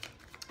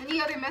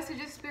 any other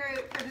messages,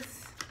 Spirit, for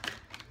this?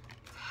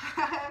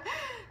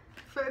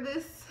 For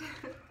this?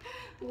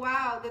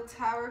 Wow, the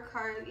Tower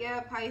card.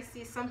 Yeah,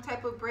 Pisces, some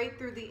type of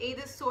breakthrough. The Eight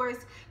of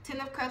Swords, 10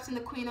 of Cups, and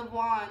the Queen of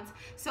Wands.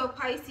 So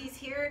Pisces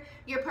here,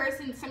 your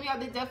person, some of y'all,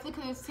 they definitely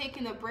could have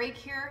taken a break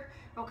here.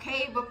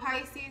 Okay, but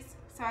Pisces,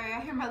 sorry,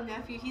 I hear my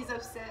nephew, he's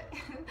upset.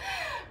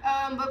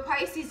 But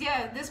Pisces,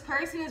 yeah, this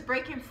person is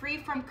breaking free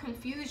from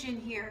confusion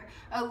here.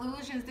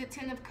 Illusions, the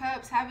 10 of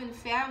Cups, having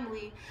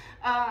family.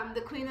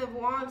 The Queen of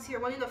Wands here,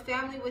 wanting a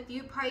family with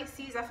you,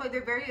 Pisces. I feel like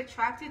they're very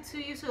attracted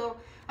to you. So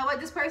I feel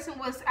like this person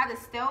was at a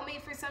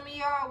stalemate for some of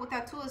y'all with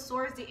that Two of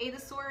Swords, the Eight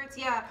of Swords.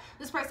 Yeah,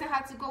 this person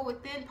had to go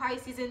within,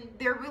 Pisces, and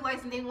they're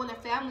realizing they want a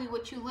family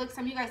with you. Look,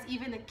 some of you guys,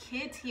 even the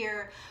kids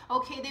here,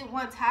 okay, they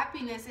want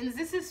happiness. And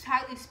this is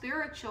highly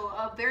spiritual,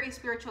 a very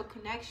spiritual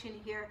connection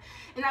here.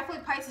 And I feel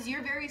like, Pisces,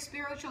 you're very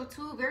spiritual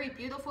too, very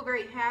beautiful,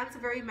 very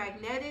handsome, very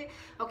magnetic.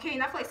 Okay,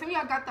 and I feel like some of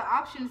y'all got the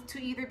options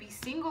to either be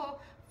single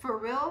for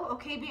real,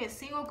 okay, being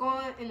single,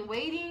 going and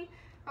waiting,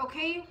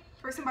 okay,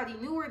 for somebody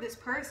new or this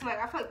person.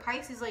 Like, I feel like,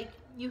 Pisces, like,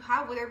 you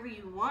have whatever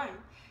you want,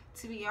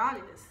 to be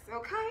honest,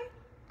 okay?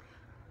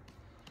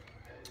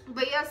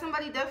 But yeah,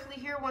 somebody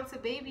definitely here wants a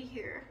baby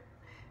here.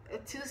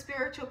 Two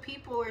spiritual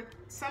people, or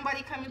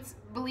somebody coming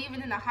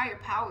believing in a higher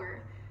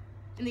power.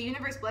 And the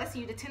universe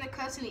blessing you. The 10 of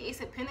Cups and the Ace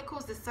of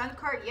Pentacles, the Sun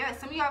card. Yeah,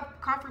 some of y'all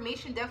have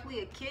confirmation,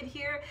 definitely a kid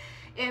here.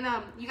 And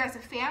you guys, a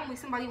family,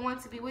 somebody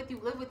wants to be with you,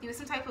 live with you. It's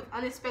some type of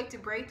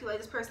unexpected breakthrough. Like,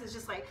 this person is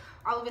just like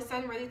all of a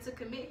sudden ready to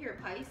commit here,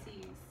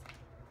 Pisces.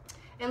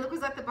 And look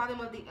what's at the bottom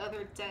of the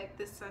other deck,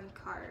 the Sun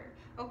card.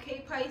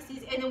 Okay,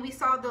 Pisces. And then we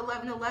saw the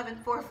 1111,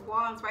 Four of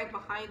Wands right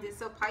behind it.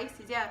 So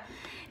Pisces, yeah,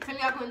 some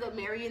of y'all going to end up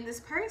marrying this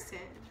person.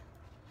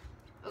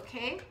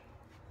 Okay?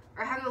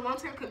 Or having a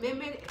long-term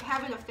commitment,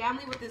 having a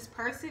family with this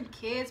person,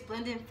 kids,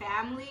 blending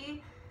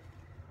family.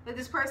 Like,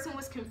 this person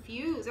was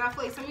confused. And I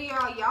feel like some of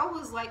y'all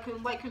was like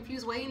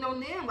confused, waiting on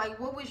them. Like,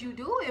 what was you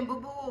doing,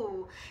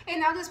 boo-boo?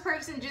 And now this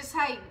person just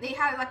like, they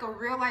had like a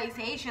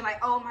realization, like,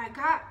 oh my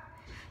God,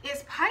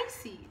 it's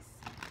Pisces.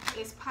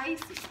 It's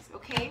Pisces,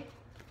 okay?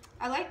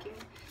 I like it.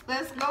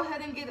 Let's go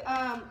ahead and get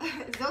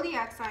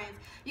zodiac signs.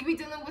 You be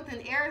dealing with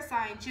an air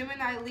sign,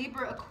 Gemini,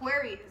 Libra,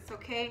 Aquarius,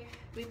 okay?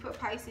 We put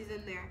Pisces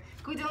in there.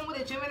 We're dealing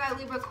with a Gemini,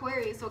 Libra,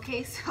 Aquarius,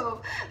 okay?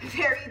 So,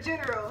 very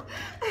general.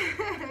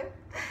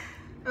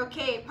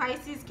 Okay,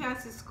 Pisces,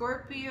 Cancer,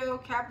 Scorpio,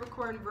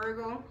 Capricorn,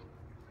 Virgo.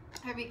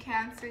 Heavy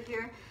Cancer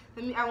here.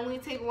 I only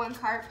take one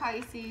card,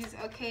 Pisces,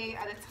 okay,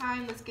 at a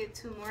time. Let's get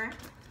two more.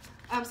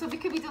 So we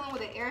could be dealing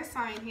with an air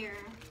sign here.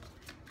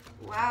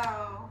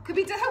 Wow. Could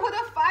be dealing with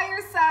a fire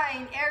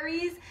sign.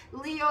 Aries,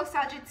 Leo,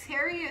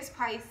 Sagittarius,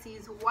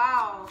 Pisces.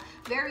 Wow.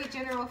 Very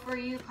general for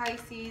you,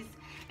 Pisces.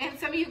 And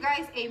some of you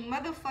guys, a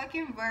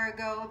motherfucking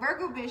Virgo.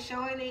 Virgo been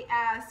showing their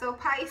ass. So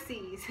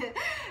Pisces,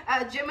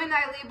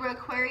 Gemini, Libra,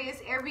 Aquarius,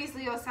 Aries,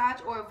 Leo,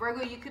 Sag, or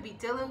Virgo you could be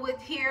dealing with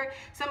here.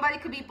 Somebody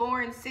could be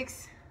born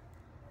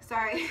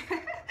sorry.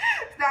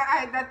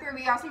 that threw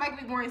me off. Somebody could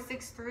be born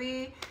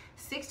 6'3",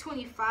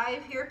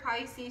 625 here,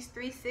 Pisces,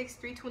 3'6",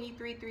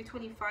 323,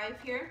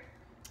 325 here.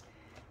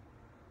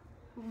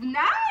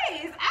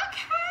 Nice. Okay.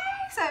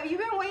 So if you've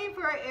been waiting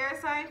for an air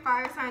sign,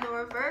 fire sign,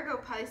 or a Virgo,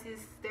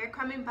 Pisces, they're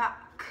coming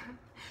back.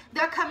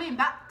 They're coming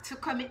back to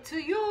commit to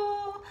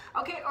you,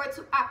 okay, or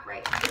to act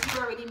right if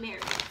you're already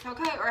married,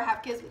 okay, or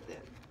have kids with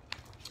them.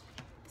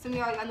 Some of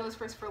y'all know this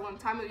person for a long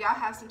time, and y'all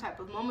have some type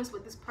of moments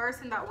with this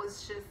person that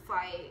was just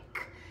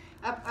like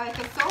a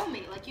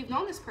soulmate. Like you've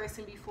known this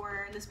person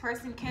before, and this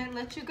person can't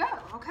let you go,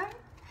 okay?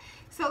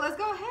 So let's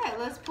go ahead.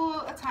 Let's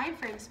pull a time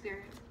frame,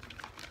 Spirit.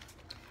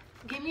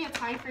 Give me a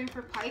time frame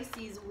for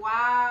Pisces.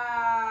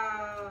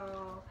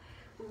 Wow.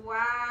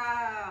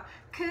 Wow.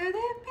 Could it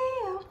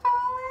be I'm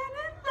falling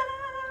in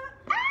love?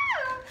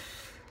 Ah!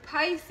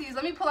 Pisces,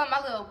 let me pull out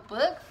my little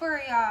book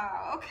for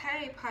y'all.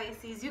 Okay,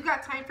 Pisces, you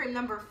got time frame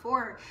number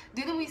 4.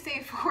 Didn't we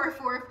say 4,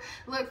 4?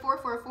 Look, 4,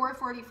 4, 4,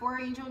 44,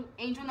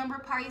 angel number,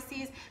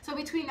 Pisces. So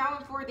between now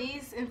and 4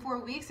 days and 4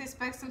 weeks,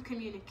 expect some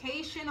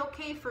communication,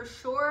 okay, for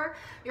sure.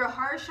 Your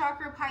heart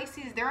chakra,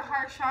 Pisces, their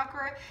heart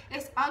chakra,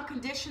 it's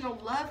unconditional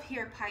love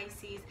here,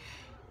 Pisces.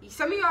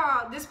 Some of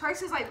y'all, this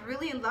person's like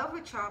really in love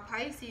with y'all,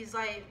 Pisces.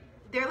 Like,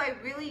 they're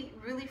like really,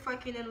 really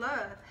fucking in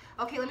love.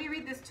 Okay, let me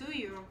read this to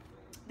you.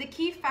 The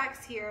key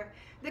facts here.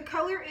 The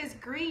color is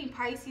green,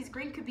 Pisces.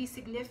 Green could be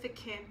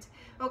significant.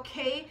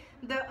 Okay,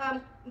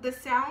 the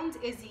sound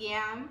is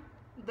yam.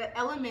 The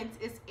element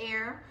is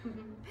air.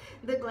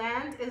 The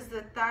gland is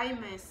the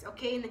thymus.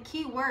 Okay, and the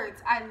key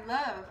words, I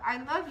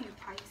love you,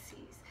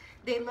 Pisces.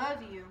 They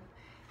love you.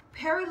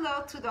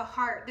 Parallel to the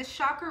heart, the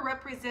chakra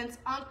represents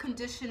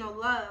unconditional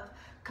love,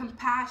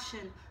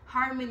 compassion,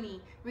 harmony,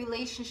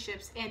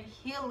 relationships, and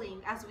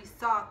healing, as we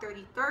saw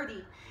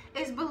 30-30.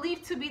 Is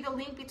believed to be the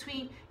link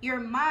between your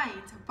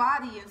mind,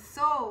 body, and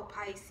soul,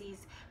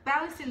 Pisces.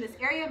 Balance in this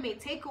area may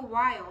take a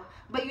while,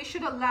 but you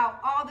should allow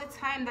all the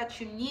time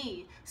that you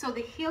need so the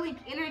healing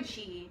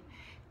energy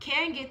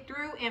can get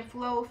through and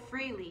flow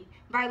freely.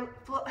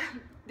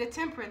 The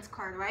Temperance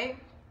card, right?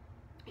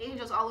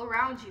 Angels all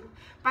around you.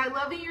 By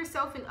loving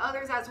yourself and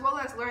others, as well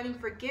as learning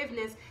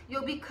forgiveness,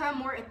 you'll become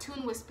more in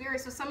tune with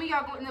spirit. So some of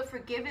y'all going to end up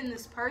forgiving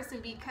this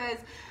person because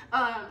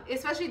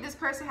especially this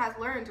person has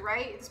learned,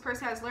 right? This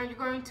person has learned. You're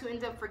going to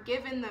end up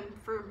forgiving them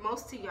for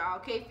most of y'all,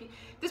 okay?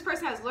 If this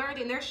person has learned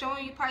and they're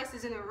showing you,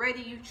 Pisces, and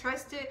already you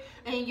trust it,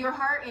 and your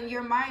heart and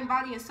your mind,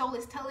 body, and soul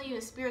is telling you,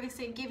 and spirit is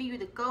saying, giving you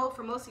the go.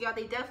 For most of y'all,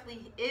 they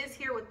definitely is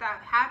here with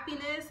that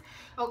happiness,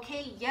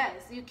 okay? Yes,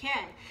 you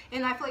can.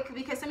 And I feel like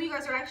because some of you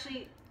guys are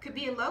actually could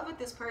be in love with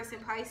this person,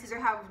 Pisces, or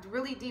have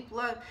really deep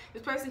love.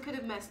 This person could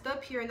have messed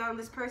up here, and now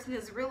this person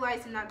is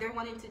realizing that they're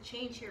wanting to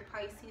change here,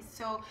 Pisces.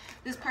 So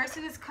this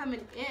person is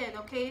coming in,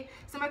 okay?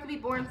 Somebody could be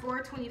born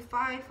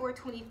 4/25,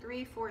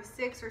 4/23,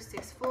 4/6, or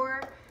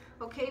 6/4.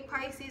 Okay,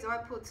 Pisces. Oh, I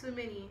pulled too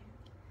many.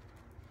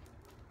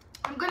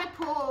 I'm gonna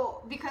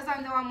pull because I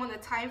know I'm on a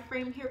time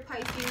frame here,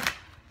 Pisces.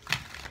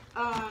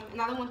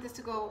 And I don't want this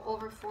to go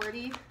over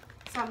 40,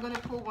 so I'm gonna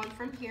pull one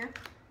from here.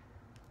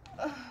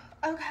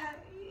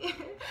 Okay.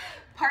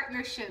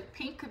 Partnership.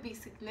 Pink could be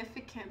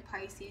significant,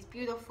 Pisces.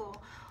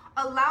 Beautiful.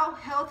 Allow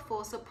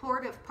healthful,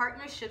 supportive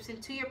partnerships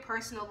into your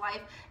personal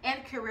life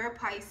and career,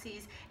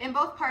 Pisces, and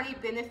both parties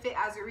benefit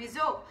as a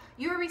result.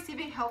 You are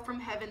receiving help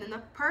from heaven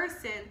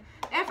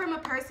and from a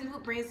person who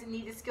brings the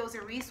needed skills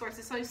and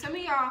resources. So some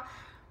of y'all,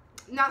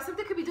 now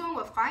something could be doing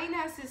with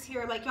finances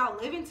here, like y'all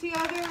living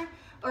together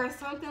or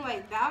something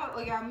like that,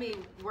 or y'all may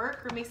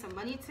work or make some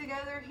money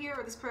together here,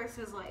 or this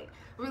person is like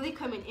really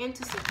coming in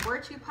to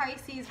support you,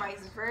 Pisces,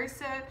 vice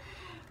versa.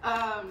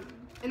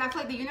 And I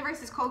feel like the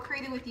universe is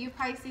co-creating with you,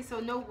 Pisces,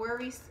 so no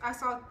worries. I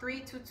saw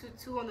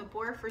 3222 on the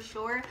board for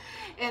sure.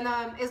 And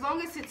as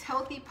long as it's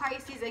healthy,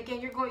 Pisces,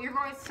 again,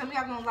 some of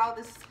y'all gonna allow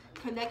this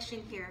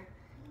connection here.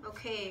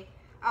 Okay,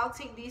 I'll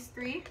take these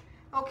 3.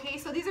 Okay,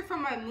 so these are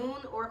from my Moon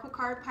Oracle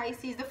card,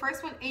 Pisces. The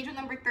first one, angel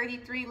number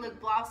 33,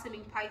 look,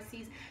 blossoming,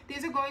 Pisces.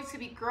 These are going to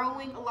be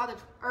growing, a lot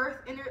of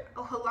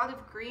a lot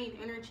of green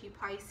energy,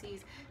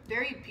 Pisces.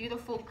 Very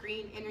beautiful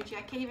green energy.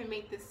 I can't even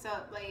make this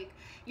up. Like,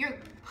 you're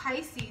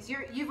Pisces,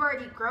 you've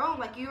already grown.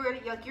 Like,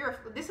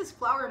 this is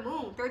flower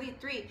moon,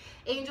 33.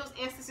 Angels,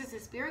 ancestors,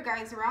 and spirit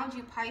guides around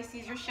you,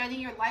 Pisces. You're shedding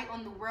your light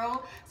on the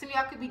world. Some of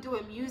y'all could be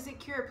doing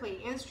music here, or play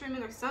an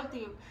instrument or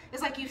something.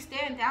 It's like you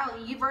stand out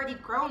and you've already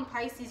grown,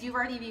 Pisces. You've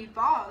already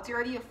evolved. You're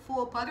already a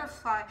full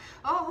butterfly.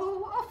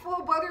 Oh, a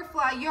full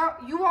butterfly.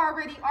 You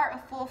already are a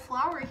full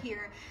flower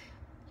here.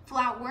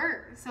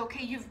 Flowers.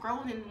 Okay, you've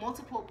grown in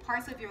multiple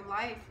parts of your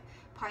life,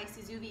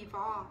 Pisces. You've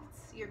evolved.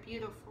 You're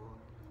beautiful.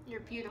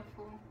 You're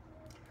beautiful.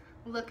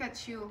 Look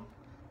at you.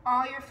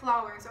 All your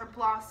flowers are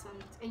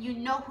blossomed, and you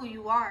know who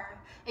you are,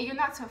 and you're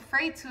not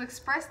afraid to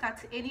express that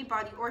to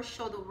anybody or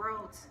show the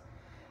world.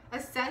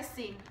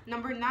 Assessing.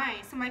 Number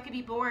 9. Somebody could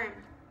be born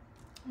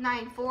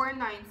 9/4,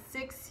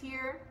 9/6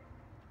 here.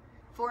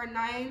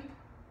 4/9,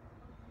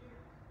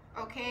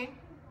 okay,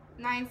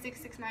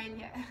 9/6/6/9,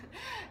 yeah,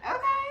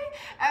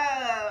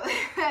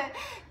 okay.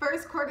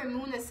 First quarter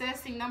moon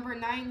assessing, number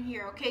 9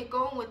 here, okay,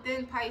 going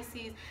within,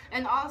 Pisces,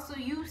 and also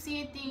you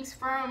seeing things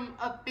from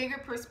a bigger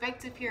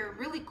perspective here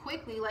really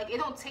quickly. Like, it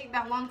don't take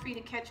that long for you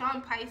to catch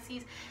on,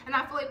 Pisces. And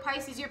I feel like,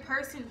 Pisces, your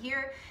person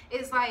here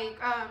is like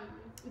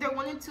they're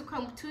wanting to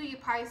come to you,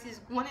 Pisces,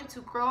 wanting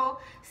to grow,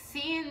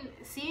 seeing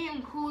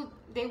who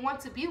they want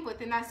to be with,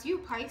 and that's you,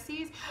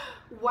 Pisces.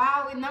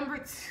 Wow, and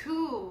number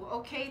 2,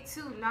 okay,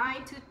 2,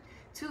 9, 2,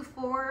 2,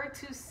 4,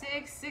 2,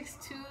 6, 6,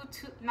 2,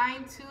 2,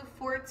 9, 2,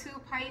 4, 2,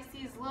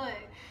 Pisces, look.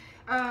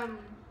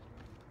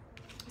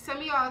 Some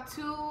of y'all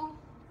 2,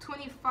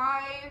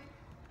 25,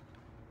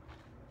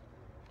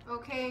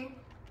 okay,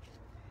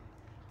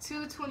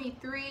 2,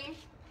 23.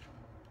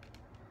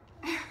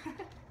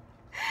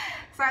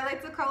 So I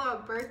like to call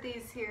out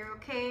birthdays here,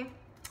 okay?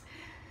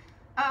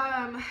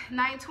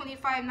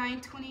 925,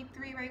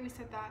 923, right? We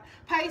said that.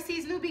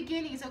 Pisces, new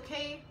beginnings,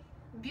 okay?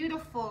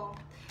 Beautiful.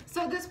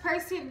 So this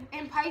person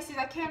in Pisces,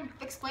 I can't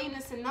explain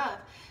this enough.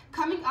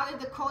 Coming out of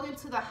the cold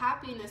into the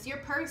happiness. Your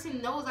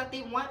person knows that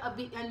they want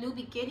a new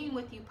beginning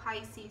with you,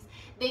 Pisces.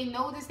 They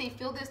know this, they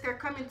feel this, they're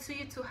coming to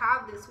you to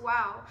have this.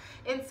 Wow.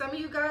 And some of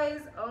you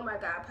guys, oh my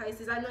God,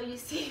 Pisces, I know you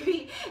see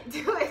me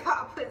doing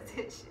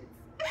oppositions.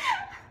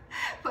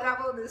 But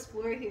I'm on this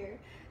floor here.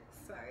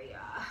 Sorry,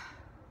 y'all.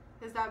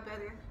 Is that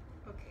better?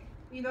 Okay.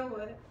 You know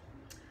what?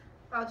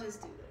 I'll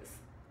just do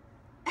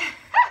this.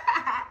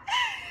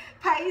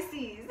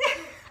 Pisces.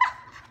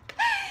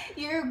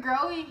 You're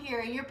growing here.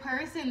 And your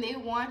person, they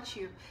want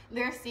you.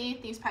 They're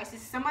seeing things,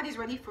 Pisces. Somebody's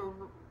ready for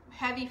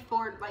heavy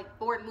forward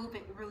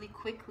movement really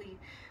quickly.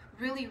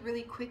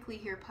 Really quickly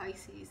here,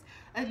 Pisces.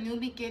 A new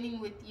beginning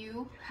with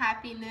you.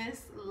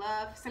 Happiness,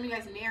 love. Some of you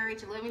guys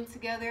marriage, living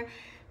together.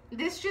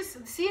 This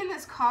just, seeing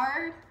this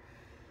card,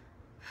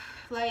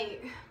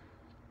 like,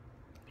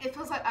 it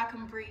feels like I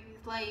can breathe.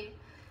 Like,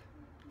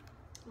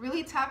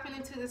 really tapping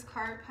into this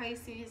card,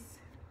 Pisces.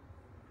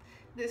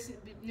 This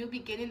new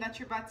beginning that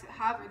you're about to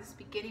have, or this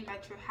beginning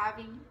that you're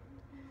having.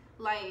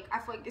 Like, I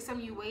feel like it's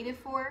something you waited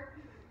for.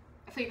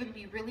 I feel you're going to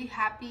be really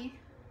happy.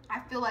 I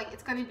feel like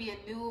it's going to be a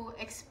new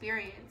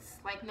experience,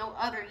 like no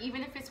other,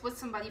 even if it's with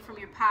somebody from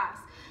your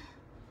past.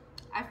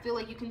 I feel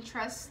like you can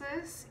trust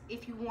this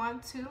if you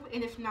want to,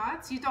 and if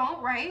not, you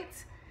don't, right?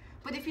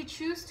 But if you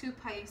choose to,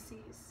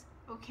 Pisces,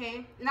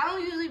 okay? And I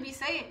don't usually be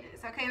saying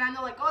this, okay? And I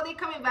know, like, oh, they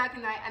coming back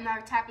and I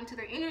tap into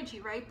their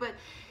energy, right? But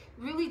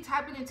really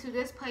tapping into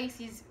this,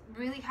 Pisces,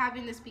 really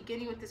having this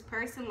beginning with this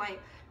person, like,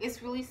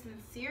 it's really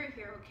sincere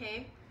here,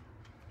 okay?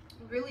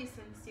 Really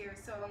sincere,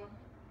 so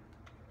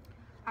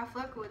I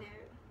fuck with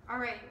it. All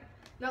right,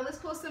 now let's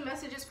post some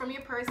messages from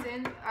your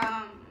person.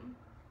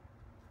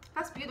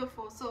 That's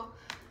beautiful. So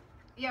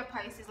yeah,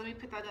 Pisces, let me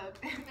put that up.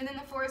 And then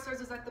the 4 of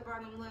Swords is at the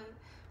bottom. Look,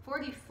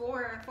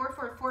 44,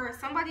 444.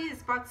 Somebody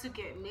is about to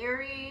get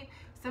married.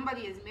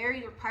 Somebody is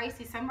married, or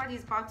Pisces. Somebody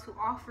is about to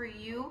offer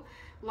you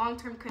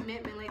long-term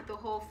commitment, like the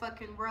whole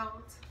fucking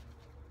world.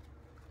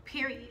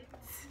 Period.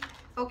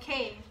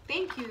 Okay,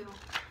 thank you.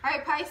 All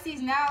right,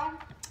 Pisces. Now,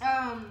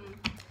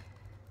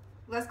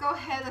 let's go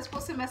ahead. Let's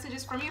post some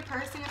messages from your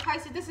person. And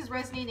Pisces, this is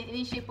resonating in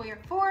any shape, way, or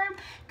form.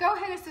 Go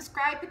ahead and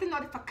subscribe. Hit the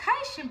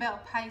notification bell,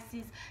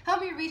 Pisces.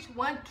 Help me reach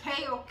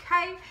 1K,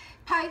 okay?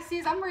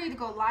 Pisces, I'm ready to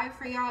go live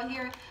for y'all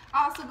here.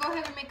 Also, go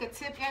ahead and make a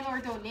tip and or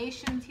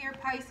donations here,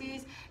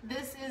 Pisces.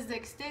 This is the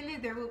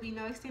extended. There will be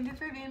no extended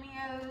for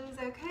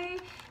Vimeos, okay?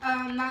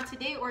 Not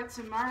today or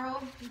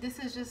tomorrow. This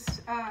is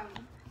just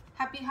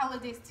happy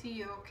holidays to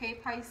you, okay,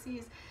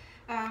 Pisces?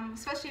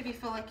 Especially if you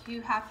feel like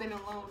you have been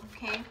alone,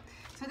 okay?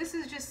 So this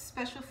is just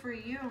special for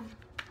you.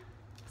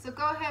 So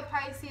go ahead,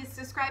 Pisces,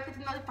 subscribe, hit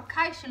the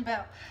notification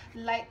bell,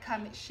 like,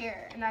 comment,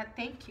 share. And I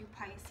thank you,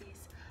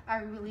 Pisces. I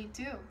really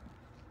do.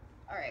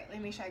 All right, let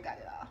me make sure I got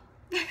it all.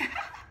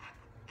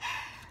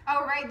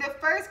 All right, the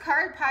first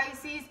card,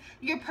 Pisces,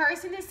 your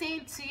person is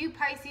saying to you,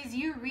 Pisces,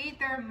 you read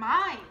their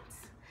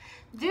minds.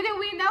 Didn't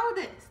we know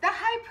this? The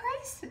High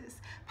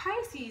Priestess.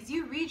 Pisces,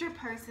 you read your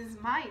person's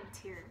mind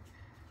here.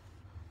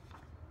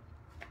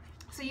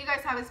 So you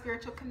guys have a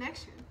spiritual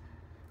connection.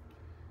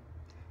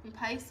 And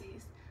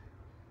Pisces,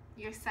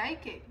 you're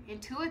psychic,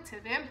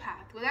 intuitive,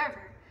 empath,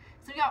 whatever.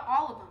 So you got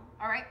all of them,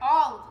 all right?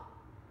 All of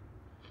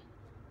them.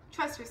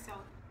 Trust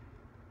yourself.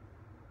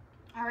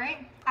 All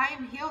right? I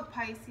am healed,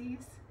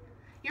 Pisces.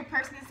 Your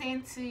person is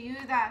saying to you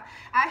that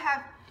I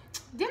have...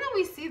 Didn't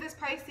we see this,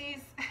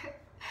 Pisces?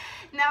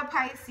 Now,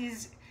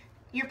 Pisces,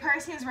 your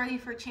person is ready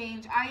for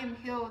change. I am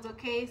healed,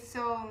 okay?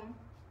 So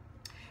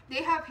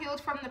they have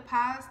healed from the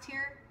past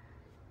here.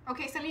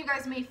 Okay, some of you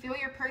guys may feel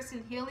your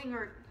person healing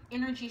or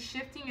energy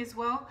shifting as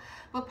well.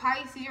 But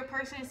Pisces, your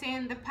person is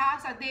saying the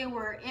past that they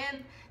were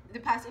in, the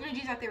past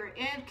energies that they were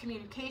in,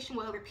 communication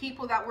with other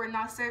people that were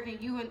not serving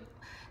you and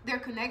their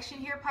connection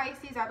here,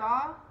 Pisces, at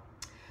all.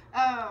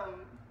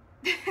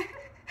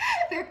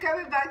 They're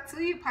coming back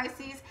to you,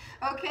 Pisces,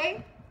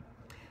 okay?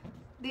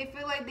 They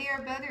feel like they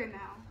are better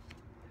now.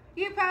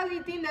 You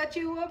probably think that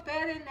you are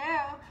better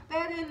now,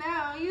 better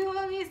now. You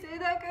only say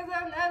that because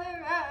I'm not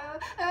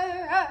around.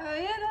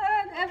 You know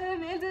I never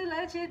meant to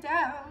let you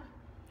down.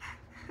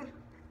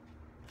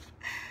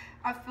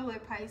 I feel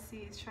it,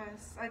 Pisces,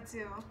 trust, I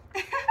do.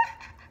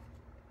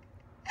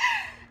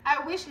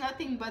 I wish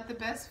nothing but the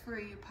best for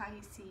you,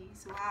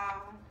 Pisces.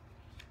 Wow.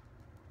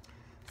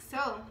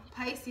 So,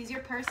 Pisces,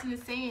 your person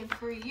is saying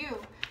for you,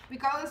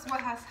 regardless of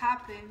what has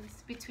happened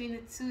between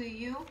the two of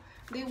you,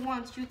 They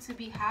want you to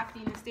be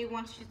happiness. They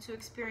want you to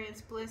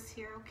experience bliss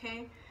here,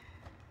 okay?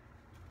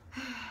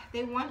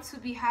 They want to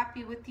be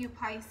happy with you,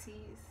 Pisces.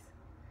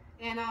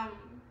 And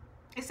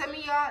some of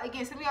y'all,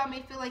 again, some of y'all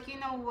may feel like, you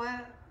know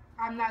what,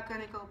 I'm not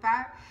going to go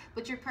back.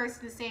 But your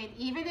person is saying,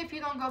 even if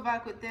you don't go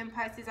back with them,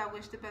 Pisces, I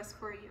wish the best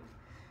for you.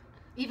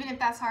 Even if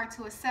that's hard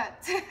to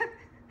accept.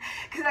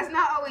 Because that's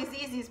not always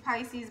easy as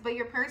Pisces. But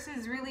your person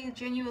is really,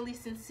 genuinely,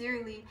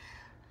 sincerely,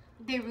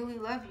 they really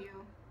love you.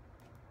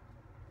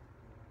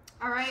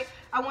 All right,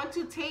 I want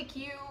to take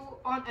you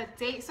on a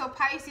date. So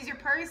Pisces, your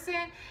person,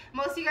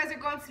 most of you guys are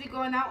going to be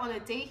going out on a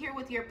date here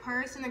with your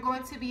person. They're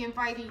going to be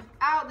inviting you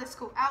out. Let's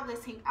go out.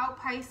 Let's hang out,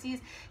 Pisces.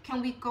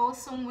 Can we go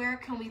somewhere?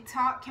 Can we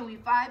talk? Can we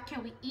vibe?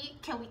 Can we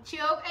eat? Can we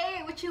chill?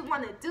 Hey, what you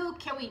want to do?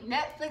 Can we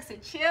Netflix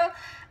and chill?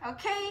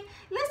 Okay,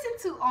 listen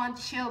to On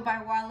Chill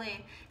by Wale.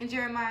 And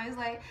Jeremiah is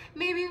like,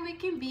 maybe we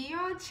can be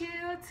on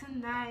chill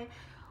tonight.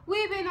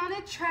 We've been on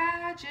a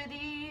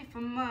tragedy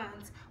for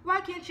months.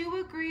 Why can't you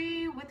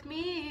agree with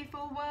me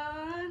for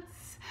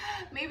once?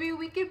 Maybe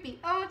we could be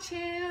on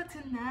chill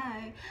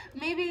tonight.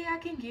 Maybe I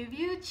can give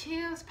you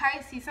chills.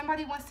 Pisces,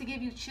 somebody wants to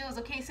give you chills,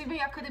 okay? So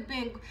maybe I could have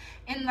been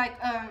in like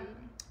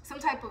some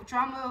type of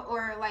drama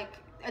or like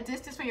a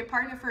distance from your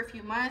partner for a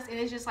few months, and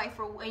it's just like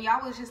and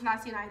y'all was just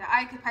not seeing eye to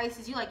eye. Cause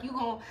Pisces, you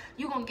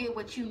gonna get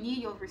what you need,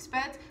 your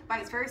respect,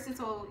 vice versa.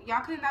 So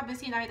y'all could have not been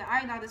seeing eye to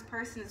eye. Now this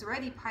person is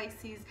ready,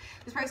 Pisces.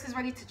 This person is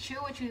ready to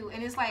chill with you,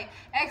 and it's like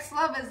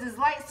ex-lovers is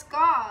light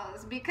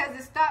scars because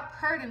it stopped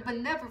hurting but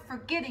never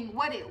forgetting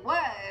what it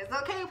was.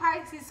 Okay,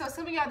 Pisces. So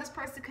some of y'all, this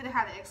person could have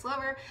had an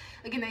ex-lover.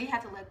 Again, they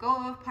had to let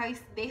go of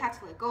Pisces. They had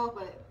to let go of,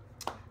 but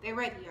they're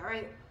ready. All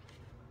right.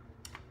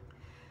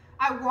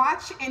 I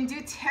watch and do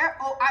tarot.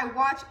 Oh, I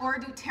watch or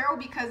do tarot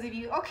because of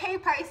you. Okay,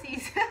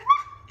 Pisces.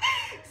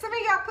 Some of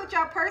y'all put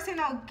your person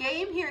on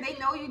game here. They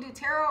know you do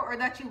tarot or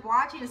that you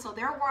watch it, so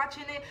they're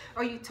watching it.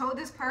 Or you told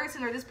this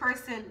person, or this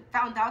person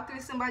found out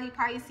through somebody,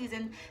 Pisces,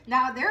 and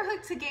now they're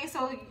hooked to game.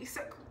 So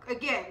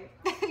again,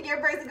 your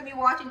person could be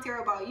watching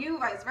tarot about you,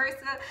 vice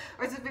versa,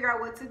 or to figure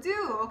out what to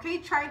do, okay?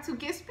 Trying to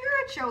get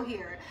spiritual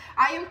here.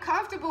 I am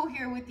comfortable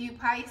here with you,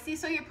 Pisces.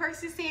 So your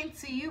person is saying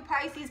to you,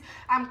 Pisces,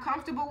 I'm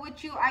comfortable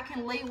with you. I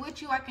can lay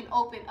with you. I can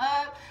open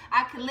up.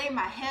 I can lay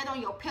my head on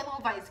your pillow,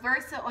 vice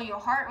versa, on your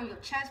heart, on your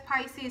chest,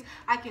 Pisces.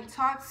 I can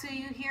talk to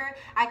you here.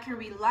 I can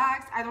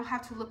relax. I don't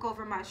have to look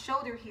over my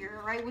shoulder here,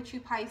 all right, with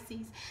you,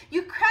 Pisces.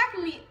 You crack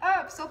me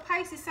up. So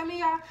Pisces, some of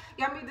y'all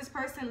made this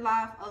person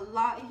laugh a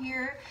lot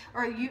here,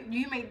 or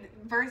you made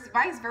vice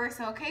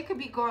versa, okay? It could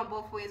be going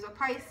both ways. But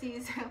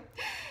Pisces,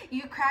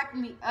 you crack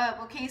me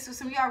up, okay? So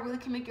some of y'all really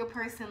can make your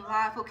person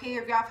laugh, okay?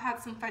 If y'all have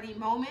had some funny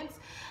moments,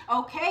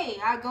 okay?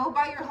 I go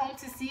by your home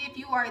to see if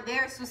you are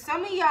there. So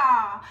some of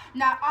y'all,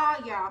 not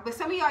all y'all, but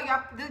some of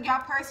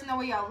y'all person know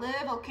where y'all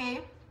live,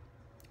 okay?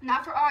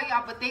 Not for all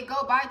y'all, but they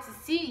go by to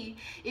see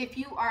if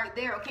you are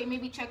there, okay?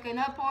 Maybe checking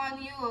up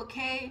on you,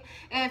 okay?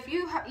 And if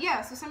you,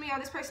 yeah, so some of y'all,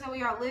 this person know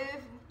where y'all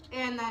live,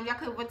 and y'all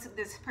could have went to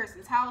this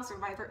person's house or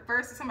vice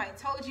versa. Somebody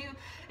told you,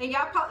 and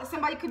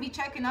somebody could be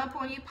checking up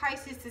on you,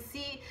 Pisces, to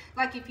see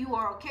like if you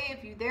are okay,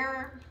 if you're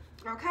there,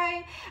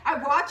 okay? I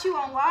watch you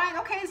online,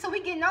 okay? So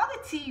we getting all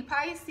the tea,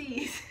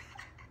 Pisces.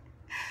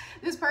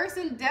 This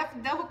person,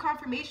 double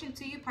confirmation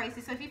to you,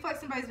 Pisces. So if you feel like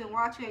somebody's been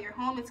watching at your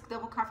home, it's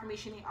double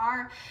confirmation they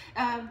are.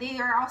 They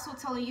are also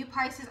telling you,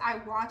 Pisces, I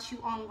watch you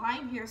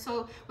online here.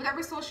 So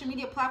whatever social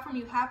media platform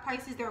you have,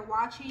 Pisces, they're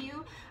watching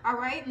you, all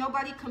right?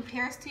 Nobody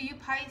compares to you,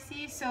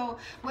 Pisces. So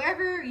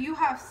whatever you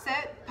have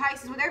set,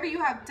 Pisces, whatever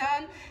you have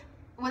done,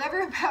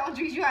 whatever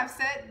boundaries you have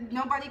set,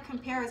 nobody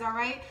compares, all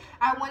right?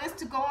 I want us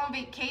to go on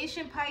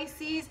vacation,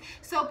 Pisces.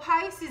 So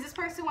Pisces, this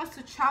person wants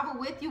to travel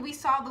with you. We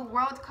saw the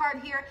World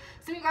card here.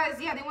 Some of you guys,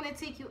 yeah, they want to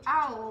take you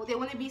out. They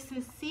want to be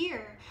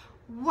sincere.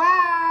 Wow,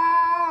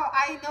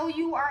 I know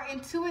you are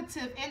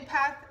intuitive,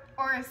 empath,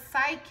 or a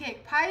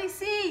psychic,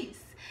 Pisces.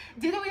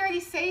 Didn't we already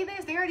say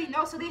this? They already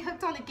know, so they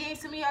hooked on the game.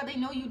 Some of y'all, they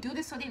know you do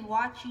this, so they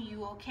watching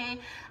you, okay?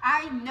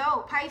 I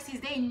know, Pisces,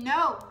 they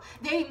know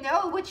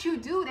what you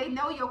do. They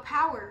know your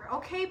power,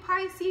 okay,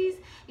 Pisces?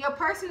 Your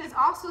person is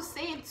also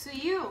saying to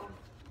you,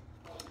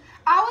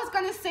 I was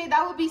gonna say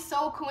that would be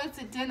so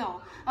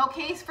coincidental,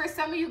 okay? For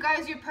some of you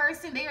guys, your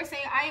person, they are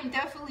saying, I am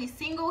definitely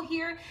single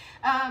here.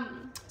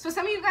 So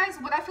some of you guys,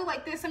 what I feel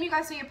like this, some of you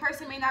guys say your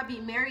person may not be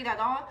married at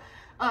all.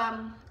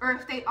 Or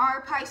if they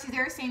are, Pisces,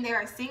 they're saying they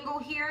are single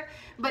here,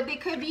 but they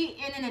could be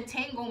in an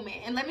entanglement.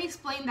 And let me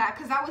explain that,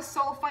 because that was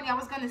so funny. I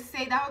was gonna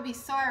say that would be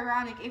so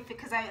ironic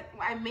because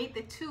I made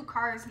the two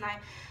cards and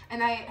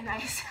I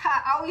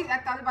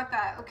thought about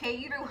that. Okay,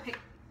 either way.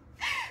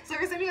 So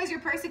for some of you guys,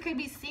 your person could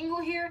be single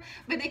here,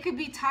 but they could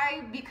be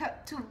tied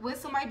with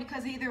somebody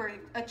because either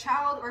a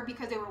child or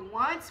because they were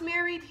once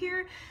married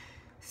here.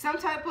 Some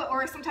type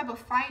of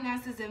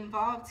finances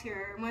involved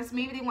here.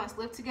 Maybe they once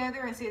lived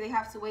together and say they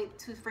have to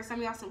wait for some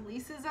of y'all some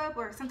leases up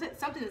or something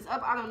is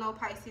up. I don't know,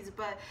 Pisces,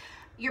 but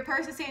your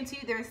person saying to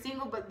you they're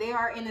single, but they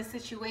are in a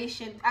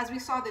situation, as we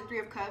saw the Three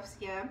of Cups,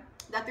 yeah.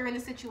 that they're in a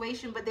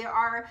situation, but they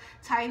are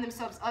tying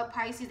themselves up,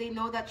 Pisces. They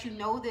know that you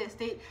know this.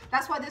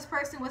 That's why this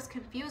person was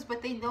confused,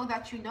 but they know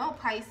that you know,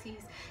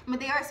 Pisces. But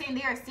they are saying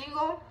they are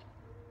single.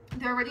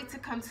 They're ready to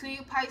come to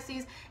you,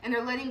 Pisces, and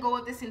they're letting go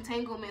of this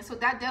entanglement. So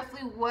that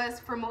definitely was,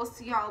 for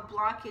most of y'all, a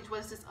blockage,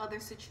 was this other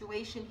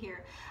situation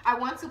here. I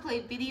want to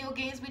play video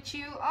games with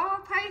you.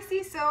 Oh,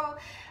 Pisces. So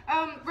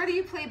whether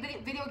you play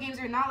video games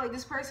or not, like,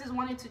 this person is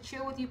wanting to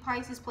chill with you,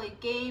 Pisces. Play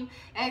game,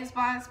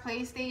 Xbox,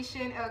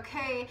 PlayStation,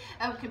 okay,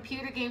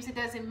 computer games, it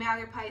doesn't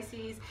matter,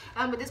 Pisces.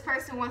 But this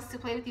person wants to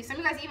play with you. Some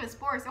of you guys, even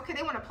sports, okay,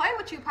 they want to play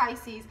with you,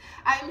 Pisces.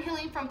 I am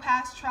healing from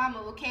past trauma,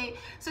 okay?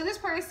 So this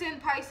person,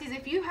 Pisces,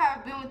 if you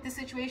have been with this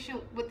situation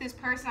with this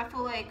person, I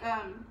feel like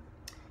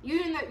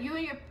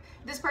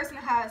this person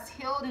has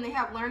healed, and they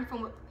have learned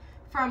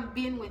from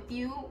being with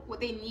you what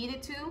they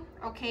needed to,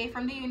 okay,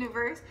 from the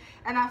universe.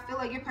 And I feel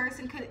like your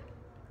person could,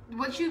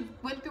 what you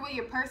went through with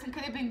your person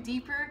could have been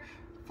deeper.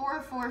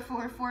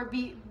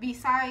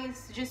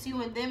 Besides just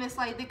you and them. It's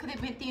like there could have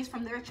been things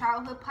from their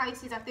childhood,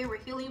 Pisces, that they were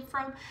healing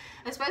from,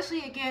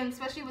 especially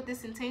with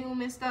this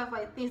entanglement stuff,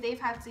 like things they've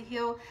had to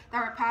heal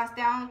that were passed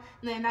down.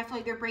 And then I feel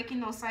like they're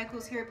breaking those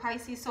cycles here,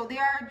 Pisces. So they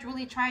are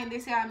really trying. They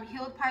say, I'm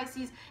healed,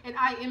 Pisces, and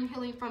I am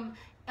healing from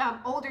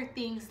older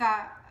things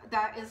that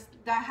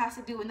has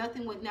to do with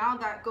nothing with now,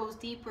 that goes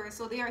deeper.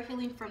 So they are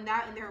healing from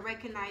that, and they're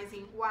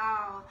recognizing,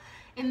 wow.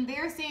 And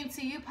they're saying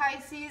to you,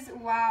 Pisces,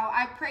 wow,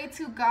 I pray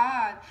to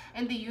God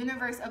and the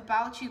universe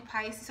about you,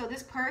 Pisces. So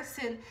this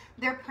person,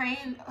 they're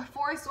praying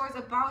Four Swords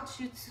about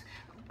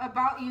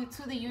you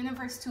to the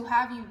universe to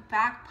have you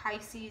back,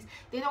 Pisces.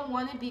 They don't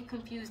want to be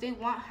confused. They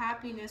want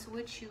happiness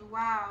with you.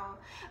 Wow.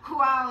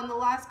 Wow. And the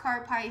last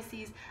card,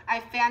 Pisces, I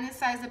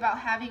fantasize about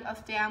having a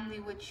family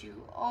with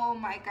you. Oh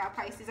my God,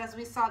 Pisces. As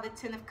we saw the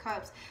Ten of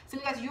Cups. So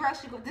you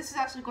guys, this is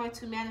actually going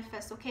to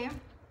manifest, okay?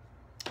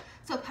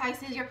 So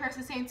Pisces, your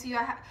person saying to you,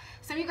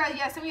 some of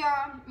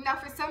y'all, now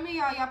for some of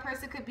y'all, your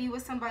person could be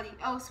with somebody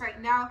else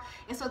right now,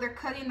 and so they're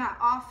cutting that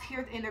off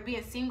here, and they're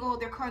being single.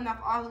 They're cutting off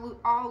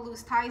all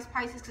loose ties,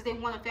 Pisces, because they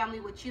want a family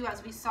with you,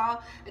 as we saw,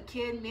 a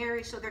kid,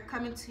 marriage. So they're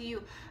coming to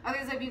you.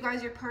 Others of you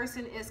guys, your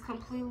person is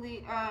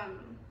completely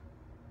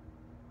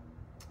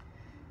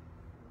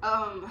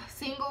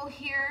single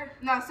here.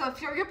 Now, so if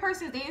your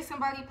person is dating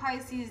somebody,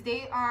 Pisces,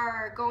 they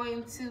are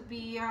going to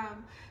be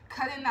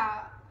cutting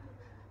that.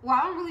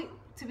 Well,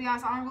 to be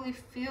honest, I don't really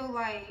feel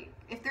like,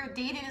 if they're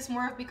dating, it's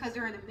more because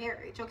they're in a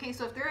marriage, okay?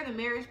 So if they're in a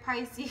marriage,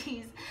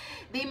 Pisces,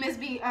 they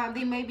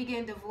may be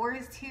getting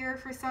divorced here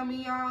for some of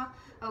y'all,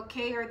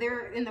 okay? Or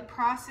they're in the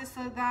process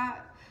of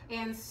that.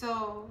 And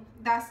so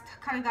that's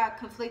kind of that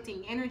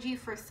conflicting energy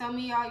for some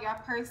of y'all. Your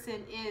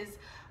person is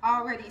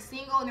already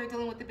single, and they're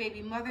dealing with the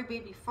baby mother,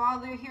 baby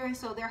father here. And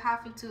so they're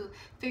having to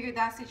figure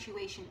that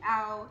situation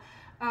out.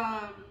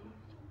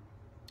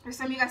 Or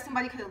some of you guys,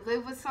 somebody could have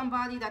lived with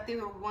somebody that they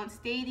were once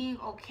dating,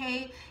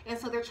 okay? And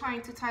so they're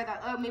trying to tie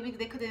that up. Maybe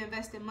they could have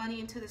invested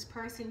money into this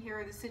person here,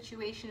 or the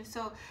situation.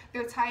 So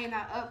they're tying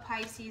that up,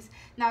 Pisces.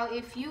 Now,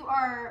 if you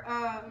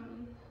are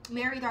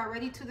married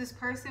already to this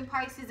person,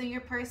 Pisces, and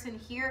your person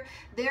here,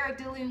 they are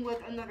dealing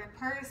with another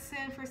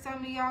person for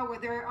some of y'all, where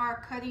they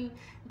are cutting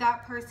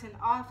that person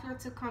off here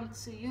to come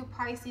to you,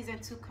 Pisces,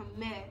 and to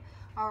commit,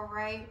 all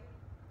right?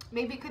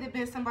 Maybe it could have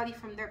been somebody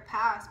from their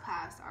past,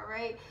 all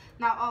right?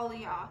 Not all of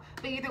y'all.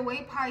 But either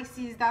way,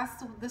 Pisces,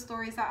 that's the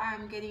stories that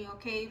I'm getting,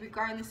 okay,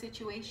 regarding the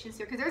situations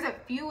here. Because there's a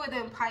few of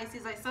them,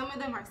 Pisces. Like, some of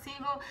them are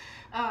single.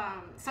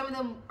 Some of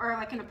them are,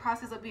 like, in the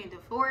process of being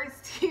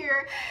divorced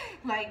here.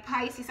 Like,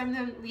 Pisces, some of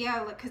them,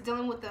 yeah, because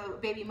dealing with the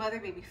baby mother,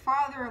 baby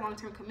father, a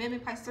long-term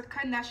commitment, Pisces, they're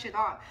cutting that shit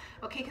off,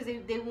 okay? Because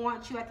they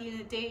want you at the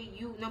end of the day.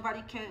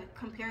 Nobody can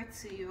compare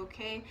to you,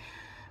 okay?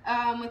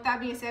 With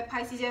that being said,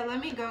 Pisces, yeah, let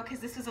me go because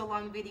this is a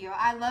long video.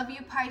 I love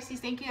you, Pisces.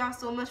 Thank you all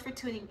so much for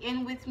tuning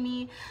in with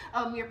me.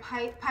 Your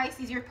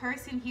Pisces, your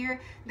person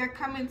here, they're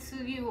coming to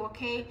you,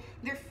 okay?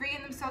 They're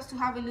freeing themselves to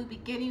have a new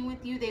beginning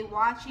with you. They're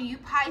watching you,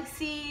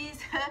 Pisces.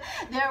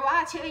 They're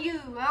watching you,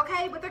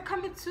 okay? But they're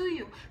coming to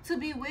you to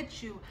be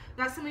with you.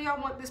 Now, some of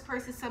y'all want this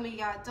person, some of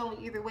y'all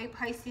don't. Either way,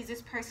 Pisces,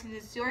 this person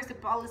is yours. The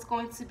ball is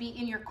going to be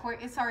in your court.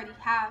 It's already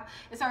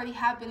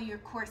have been in your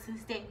court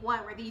since day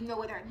one, whether you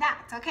know it or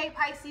not, okay,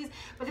 Pisces?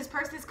 But this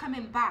person is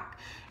coming back,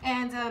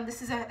 and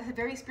this is a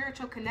very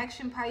spiritual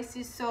connection,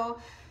 Pisces. So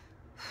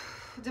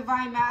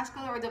divine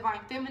masculine or divine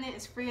feminine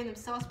is freeing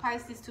themselves,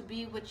 Pisces, to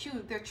be with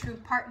you, their true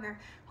partner.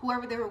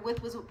 Whoever they were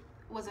with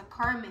was a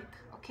karmic,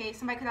 okay?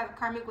 Somebody could have a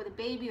karmic with a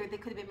baby, or they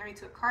could have been married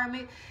to a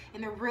karmic,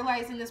 and they're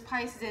realizing this,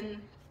 Pisces.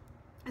 And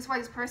that's why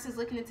this person is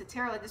looking into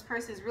tarot. Like, this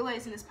person is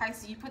realizing this,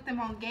 Pisces. You put them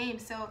on game.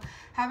 So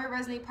have it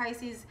resonate,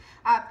 Pisces.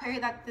 I pray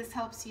that this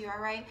helps you, all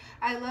right?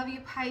 I love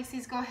you,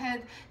 Pisces. Go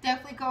ahead.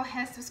 Definitely go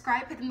ahead.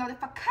 Subscribe. Hit the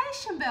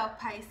notification bell,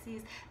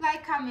 Pisces.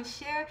 Like, comment,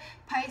 share.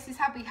 Pisces,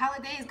 happy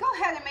holidays. Go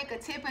ahead and make a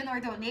tip and or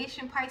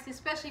donation, Pisces,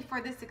 especially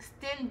for this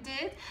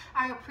extended.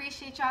 I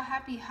appreciate y'all.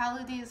 Happy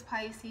holidays,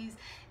 Pisces.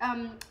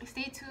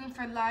 Stay tuned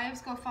for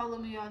lives. Go follow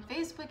me on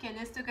Facebook and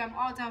Instagram,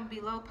 all down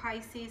below,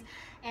 Pisces.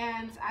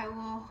 And I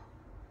will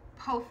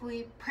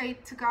hopefully pray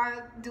to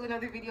God, do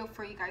another video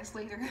for you guys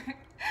later.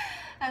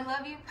 I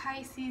love you,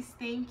 Pisces.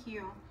 Thank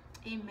you.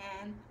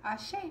 Amen.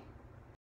 Ashe.